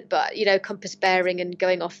confident, but compass bearing and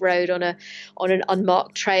going off road on an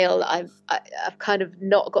unmarked trail, I've kind of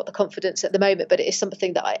not got the confidence at the moment, but it is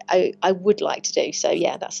something that I would like to do. So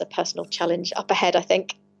yeah, that's a personal challenge up ahead, I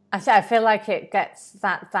think. I feel like it gets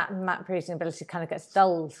that map reading ability kind of gets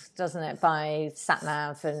dulled, doesn't it, by sat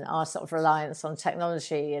nav and our sort of reliance on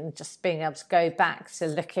technology, and just being able to go back to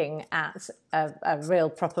looking at a real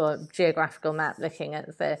proper geographical map, looking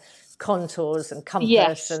at the contours and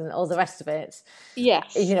compass and all the rest of it.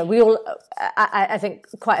 Yes. We all, I think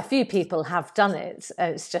quite a few people have done it.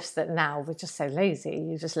 It's just that now we're just so lazy.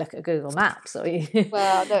 You just look at Google Maps, or you.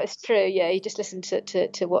 Well, no, it's true. Yeah, you just listen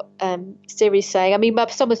to what Siri's saying. I mean, my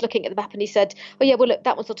son was looking at the map and he said, "Oh yeah, well look,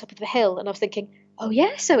 that one's on top of the hill," and I was thinking, "Oh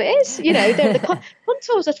yeah, so it is." They're the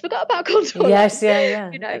contours. I forgot about contours. Yes, yeah.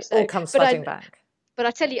 It all comes flooding back. But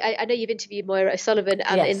I tell you, I know you've interviewed Moira O'Sullivan,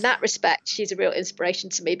 and in that respect, she's a real inspiration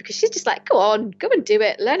to me, because she's just like, go and do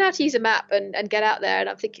it, learn how to use a map and get out there. And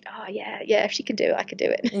I'm thinking, oh yeah, if she can do it, I can do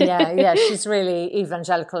it. Yeah, she's really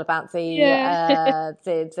evangelical about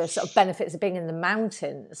the sort of benefits of being in the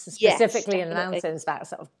mountains, specifically in the mountains, about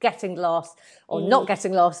sort of getting lost or not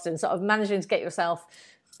getting lost, and sort of managing to get yourself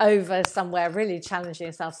over somewhere, really challenging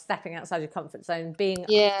yourself, stepping outside your comfort zone,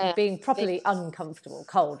 being properly uncomfortable,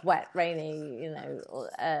 cold, wet, rainy,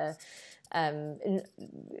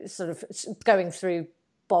 sort of going through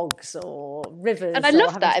bogs or rivers. And I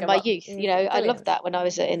loved that in my youth. I loved that when I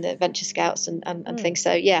was in the Venture Scouts and things.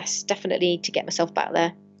 So yes, definitely need to get myself back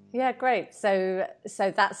there. Yeah, great. So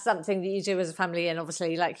that's something that you do as a family, and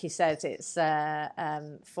obviously, like you said, it's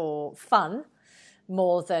for fun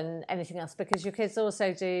more than anything else, because your kids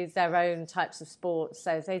also do their own types of sports,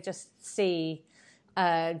 so they just see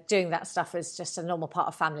doing that stuff as just a normal part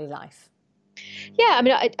of family life. Yeah, I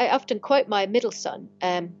mean, I often quote my middle son,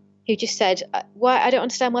 who just said, "Why I don't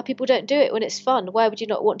understand why people don't do it when it's fun. Why would you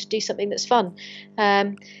not want to do something that's fun?"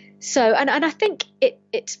 So I think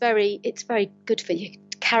it's very good for you.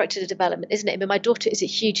 Character development, isn't it? I mean, my daughter is a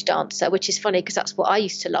huge dancer, which is funny because that's what I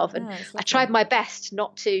used to love, and I tried my best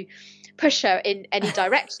not to push her in any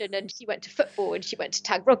direction, and she went to football and she went to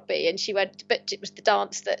tag rugby and but it was the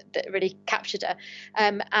dance that really captured her,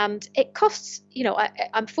 and it costs,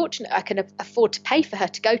 I'm fortunate I can afford to pay for her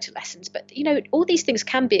to go to lessons, but all these things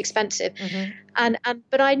can be expensive,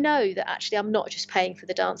 but I know that actually I'm not just paying for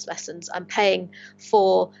the dance lessons, I'm paying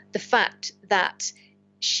for the fact that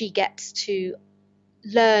she gets to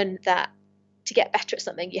learn that to get better at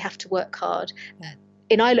something you have to work hard.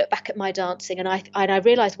 And I look back at my dancing and I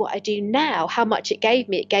realise what I do now, how much it gave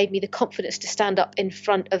me. It gave me the confidence to stand up in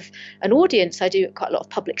front of an audience. I do quite a lot of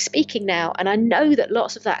public speaking now, and I know that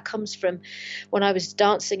lots of that comes from when I was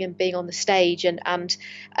dancing and being on the stage.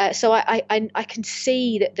 So I can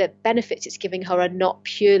see that the benefits it's giving her are not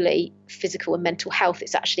purely physical and mental health.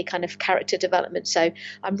 It's actually kind of character development. So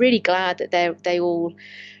I'm really glad that they all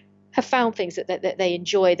have found things that they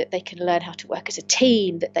enjoy, that they can learn how to work as a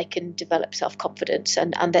team, that they can develop self-confidence.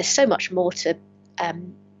 And there's so much more to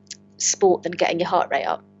sport than getting your heart rate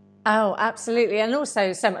up. Oh, absolutely. And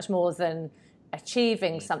also so much more than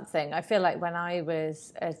achieving something. I feel like when I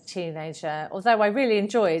was a teenager, although I really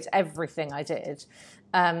enjoyed everything I did,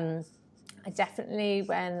 I definitely,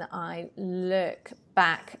 when I look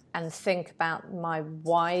back and think about my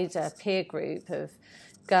wider peer group of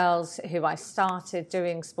girls who I started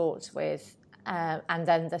doing sports with, and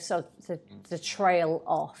then the sort of the trail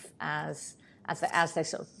off as they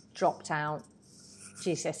sort of dropped out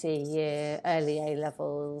GCSE year, early A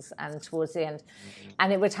levels, and towards the end,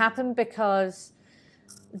 and it would happen because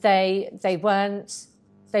they weren't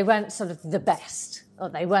sort of the best, or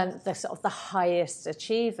they weren't the sort of the highest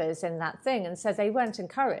achievers in that thing, and so they weren't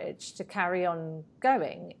encouraged to carry on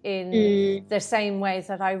going in the same way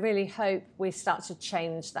that I really hope we start to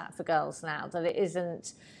change that for girls now, that it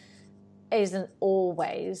isn't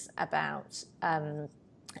always about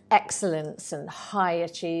excellence and high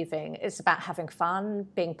achieving. It's about having fun,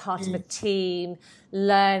 being part of a team,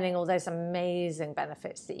 learning all those amazing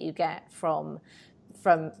benefits that you get from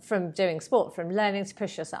doing sport, from learning to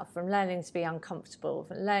push yourself, from learning to be uncomfortable,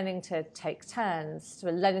 from learning to take turns, to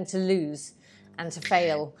learning to lose and to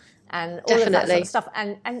fail, and all of that sort of stuff.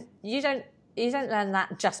 And you don't learn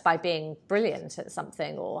that just by being brilliant at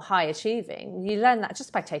something or high achieving. You learn that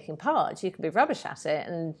just by taking part. You can be rubbish at it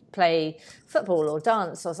and play football or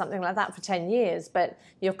dance or something like that for 10 years, but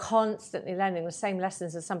you're constantly learning the same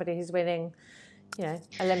lessons as somebody who's winning,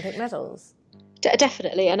 Olympic medals.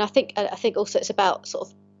 Definitely. And I think also it's about sort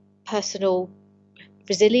of personal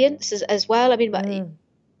resilience as well. I mean,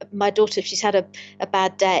 my daughter, if she's had a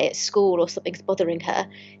bad day at school or something's bothering her,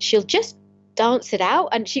 she'll just dance it out.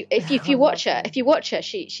 And if you watch her,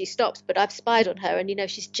 she stops. But I've spied on her, and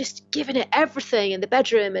she's just giving it everything in the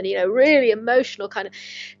bedroom, and really emotional kind of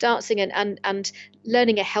dancing and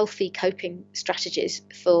learning a healthy coping strategies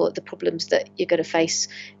for the problems that you're going to face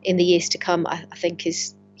in the years to come. I think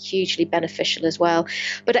is hugely beneficial as well.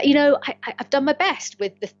 But I've done my best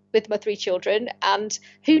with my 3 children, and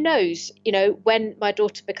who knows, when my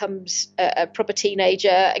daughter becomes a proper teenager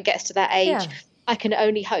and gets to that age, I can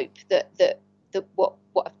only hope that what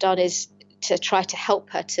I've done is to try to help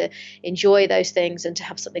her to enjoy those things and to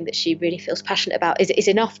have something that she really feels passionate about is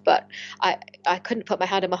enough. But I couldn't put my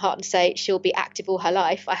hand on my heart and say she'll be active all her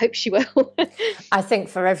life. I hope she will. I think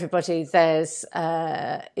for everybody, there's,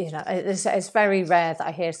 it's very rare that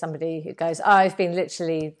I hear somebody who goes, I've been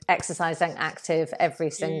literally exercising active every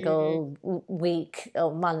single week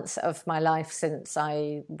or month of my life since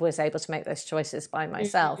I was able to make those choices by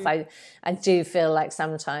myself. I do feel like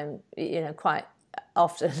sometimes, quite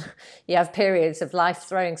often you have periods of life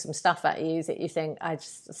throwing some stuff at you that you think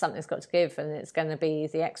something's got to give, and it's going to be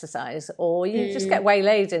the exercise, or you just get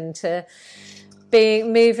waylaid into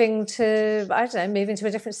moving to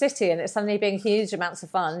a different city, and it's suddenly being huge amounts of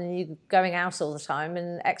fun, and you going out all the time,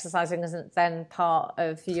 and exercising isn't then part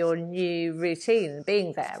of your new routine,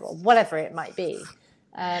 being there or whatever it might be.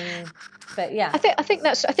 But yeah, I think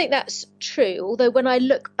that's true. Although when I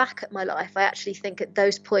look back at my life, I actually think at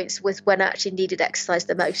those points was when I actually needed exercise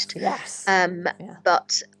the most. Yes.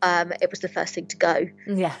 But it was the first thing to go.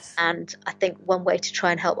 Yes. And I think one way to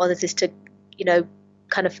try and help others is to,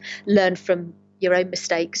 kind of learn from your own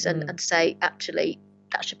mistakes and say, actually,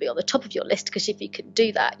 that should be on the top of your list, because if you can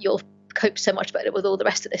do that, you'll cope so much better with all the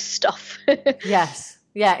rest of this stuff. Yes.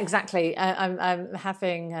 Yeah, exactly. I'm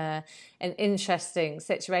having an interesting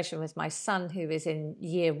situation with my son, who is in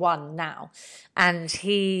year 1 now, and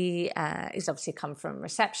he is obviously come from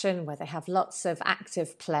reception, where they have lots of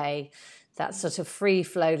active play, that sort of free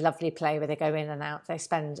flow, lovely play where they go in and out. They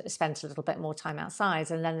spend a little bit more time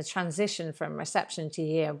outside, and then the transition from reception to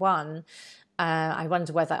year 1. I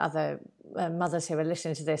wonder whether other mothers who are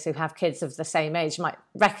listening to this who have kids of the same age might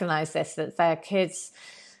recognise this, that their kids.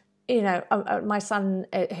 My son,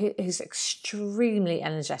 who's extremely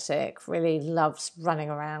energetic, really loves running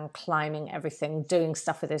around, climbing everything, doing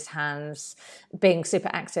stuff with his hands, being super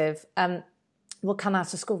active, will come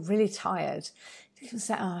out of school really tired. He can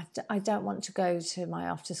say, I don't want to go to my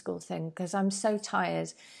after school thing because I'm so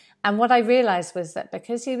tired. And what I realised was that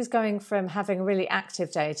because he was going from having a really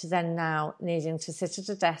active day to then now needing to sit at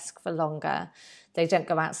a desk for longer, they don't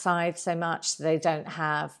go outside so much, they don't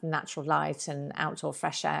have natural light and outdoor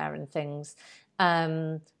fresh air and things.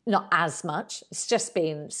 Not as much. It's just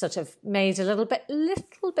been sort of made a little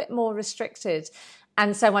bit more restricted.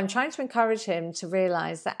 And so I'm trying to encourage him to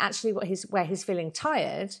realise that actually where he's feeling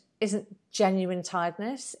tired isn't genuine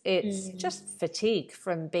tiredness. It's just fatigue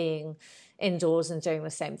from being indoors and doing the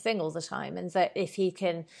same thing all the time. And that if he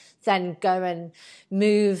can then go and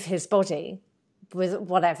move his body with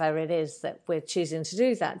whatever it is that we're choosing to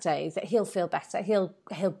do that day, that he'll feel better. He'll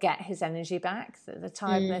get his energy back. That the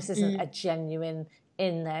tiredness isn't a genuine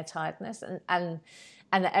in there tiredness. And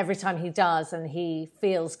that every time he does and he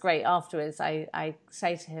feels great afterwards, I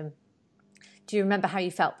say to him, do you remember how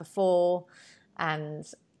you felt before? And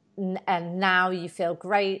now you feel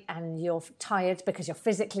great and you're tired because you're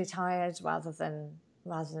physically tired rather than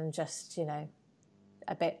just,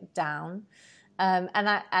 a bit down.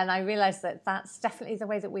 And I realised that that's definitely the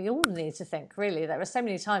way that we all need to think, really. There are so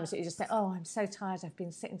many times that you just think, oh, I'm so tired, I've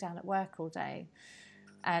been sitting down at work all day.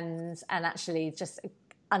 And actually just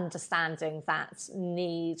understanding that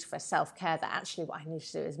need for self-care, that actually what I need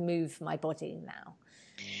to do is move my body now.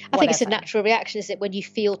 I think it's a natural reaction, isn't it, when you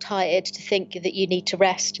feel tired, to think that you need to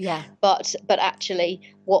rest. Yeah. But actually,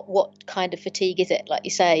 what kind of fatigue is it? Like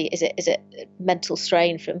you say, is it mental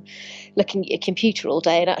strain from looking at your computer all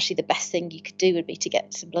day? And actually, the best thing you could do would be to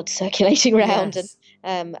get some blood circulating around, yes.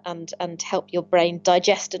 and help your brain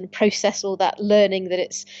digest and process all that learning that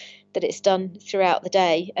it's done throughout the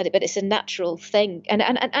day. But it's a natural thing. And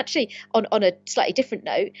actually, on a slightly different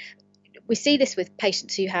note, we see this with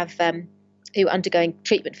patients who have who are undergoing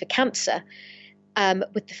treatment for cancer,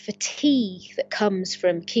 with the fatigue that comes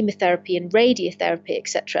from chemotherapy and radiotherapy,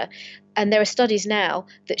 etc. And there are studies now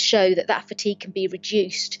that show that fatigue can be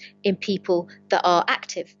reduced in people that are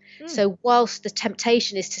active. So whilst the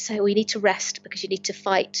temptation is to say, well, you need to rest because you need to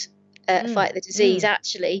fight the disease,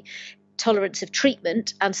 actually tolerance of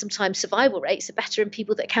treatment and sometimes survival rates are better in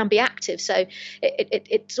people that can be active. So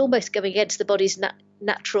it's almost going against the body's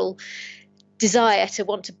natural desire to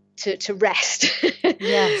want to rest.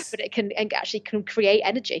 Yes. But it can create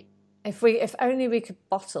energy. If only we could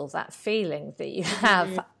bottle that feeling that you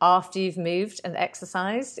have after you've moved and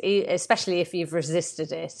exercised, especially if you've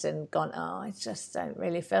resisted it and gone, oh, I just don't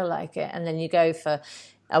really feel like it. And then you go for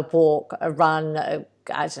a walk, a run,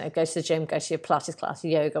 I don't know, go to the gym, go to your Pilates class,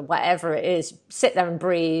 yoga, whatever it is, sit there and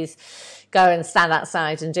breathe, go and stand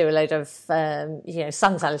outside and do a load of, sun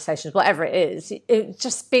salutations, whatever it is.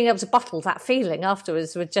 Just being able to bottle that feeling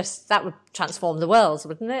afterwards would transform the world,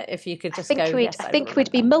 wouldn't it? If you could just go, yes, I think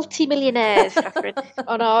we'd be multi-millionaires, Catherine,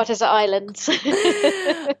 on our desert islands.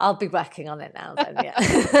 I'll be working on it now then,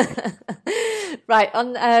 yeah. Right,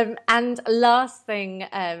 and last thing,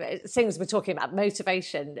 things we're talking about,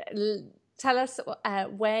 motivation. Tell us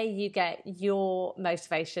where you get your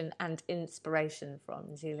motivation and inspiration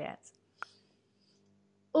from, Juliet.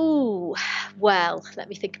 Oh, well, let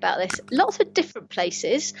me think about this. Lots of different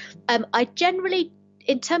places. I generally,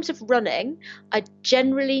 in terms of running, I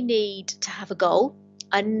generally need to have a goal.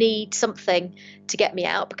 I need something to get me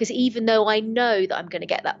out, because even though I know that I'm going to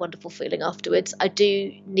get that wonderful feeling afterwards, I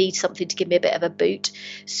do need something to give me a bit of a boot.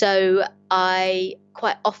 So I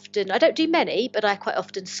don't do many, but I quite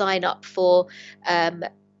often sign up for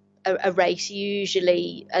a race,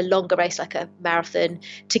 usually a longer race like a marathon,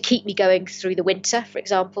 to keep me going through the winter, for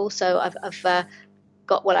example. So I've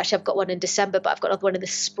got one in December, but I've got another one in the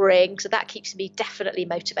spring, so that keeps me definitely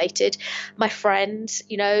motivated. My friends,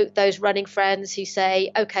 those running friends who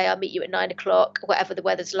say, okay, I'll meet you at 9:00, whatever the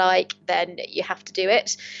weather's like, then you have to do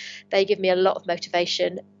it. They give me a lot of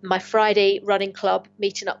motivation. My Friday running club,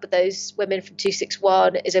 meeting up with those women from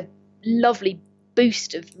 261, is a lovely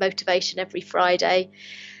boost of motivation every Friday.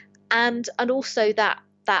 And also that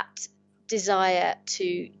desire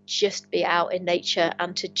to just be out in nature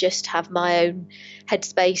and to just have my own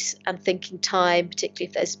headspace and thinking time, particularly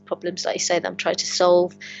if there's problems, like you say, that I'm trying to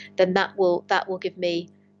solve, then that will give me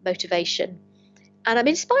motivation. And I'm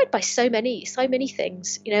inspired by so many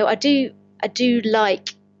things. I do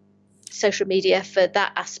like social media for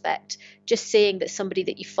that aspect. Just seeing that somebody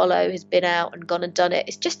that you follow has been out and gone and done it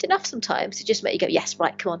is just enough sometimes to just make you go, yes,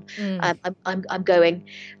 right, come on, I'm going.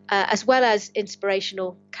 As well as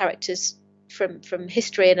inspirational characters from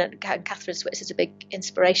history, and Catherine Switz is a big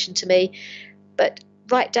inspiration to me. But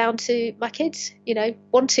right down to my kids,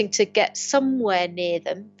 wanting to get somewhere near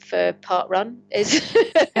them for a park run is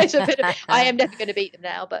a bit of, I am never going to beat them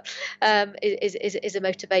now, but is a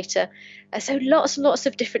motivator. So lots and lots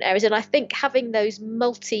of different areas, and I think having those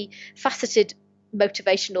multifaceted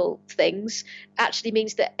motivational things actually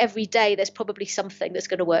means that every day there's probably something that's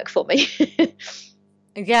going to work for me.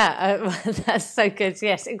 Yeah, that's so good.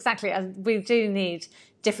 Yes, exactly. And we do need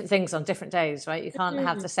different things on different days, right? You can't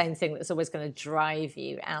have the same thing that's always going to drive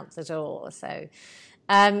you out the door. So,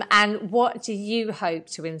 and what do you hope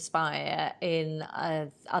to inspire in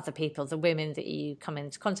other people, the women that you come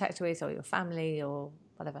into contact with, or your family, or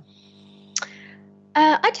whatever?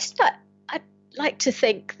 I'd like to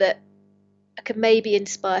think that I could maybe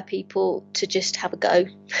inspire people to just have a go,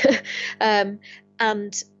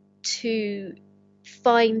 and to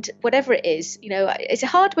find whatever it is. It's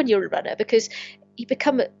hard when you're a runner because you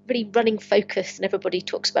become really running focused, and everybody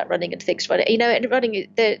talks about running and thinks running. And running,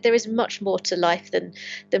 there is much more to life than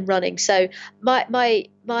running. So my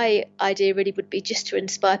idea really would be just to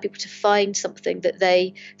inspire people to find something that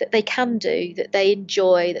they can do, that they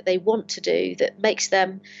enjoy, that they want to do, that makes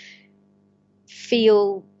them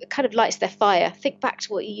feel, kind of lights their fire. Think back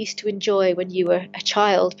to what you used to enjoy when you were a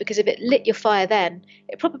child, because if it lit your fire then,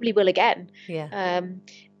 it probably will again.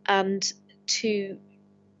 And to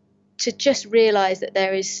just realise that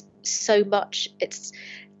there's so much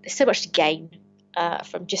to gain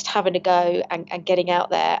from just having a go and getting out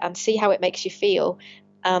there, and see how it makes you feel.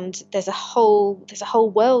 And there's a whole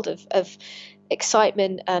world of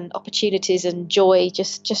excitement and opportunities and joy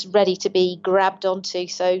just ready to be grabbed onto.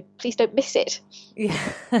 So please don't miss it.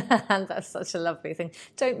 Yeah, and that's such a lovely thing.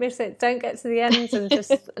 Don't miss it. Don't get to the end and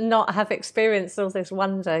just not have experienced all this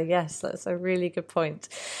wonder. Yes, that's a really good point.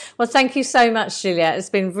 Well, thank you so much, Juliet. It's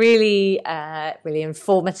been really, really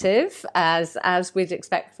informative, as we'd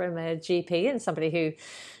expect from a GP and somebody who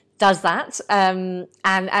does that,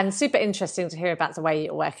 and super interesting to hear about the way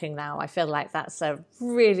you're working now. I feel like that's a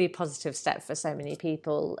really positive step for so many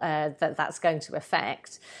people that's going to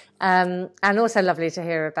affect, and also lovely to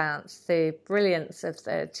hear about the brilliance of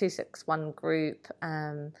the 261 group,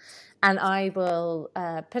 and I will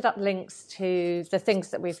put up links to the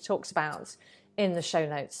things that we've talked about in the show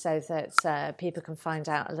notes, so that people can find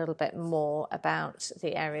out a little bit more about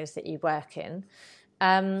the areas that you work in.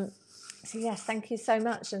 So yes, thank you so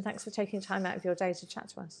much, and thanks for taking time out of your day to chat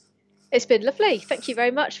to us. It's been lovely. Thank you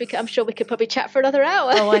very much. I'm sure we could probably chat for another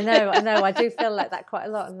hour. Oh, I know. I do feel like that quite a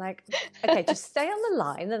lot. I'm like, okay, just stay on the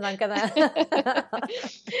line, and I'm gonna.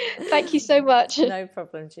 Thank you so much. No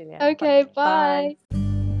problem, Juliet. Okay, bye.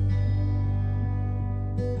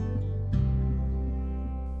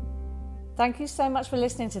 Thank you so much for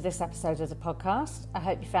listening to this episode of the podcast. I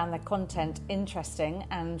hope you found the content interesting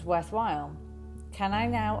and worthwhile. Can I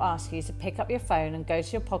now ask you to pick up your phone and go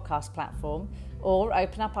to your podcast platform, or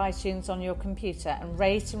open up iTunes on your computer and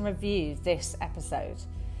rate and review this episode?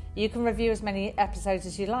 You can review as many episodes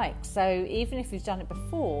as you like, so even if you've done it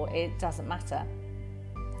before, it doesn't matter.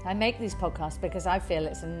 I make these podcasts because I feel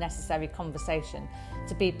it's a necessary conversation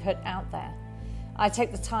to be put out there. I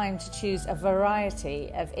take the time to choose a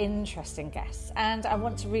variety of interesting guests, and I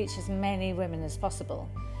want to reach as many women as possible.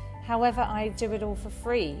 However, I do it all for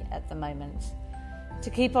free at the moment. To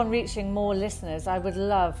keep on reaching more listeners, I would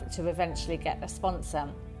love to eventually get a sponsor,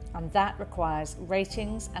 and that requires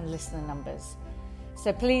ratings and listener numbers.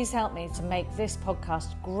 So please help me to make this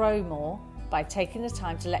podcast grow more by taking the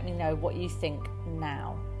time to let me know what you think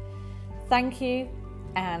now. Thank you,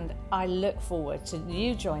 and I look forward to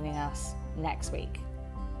you joining us next week.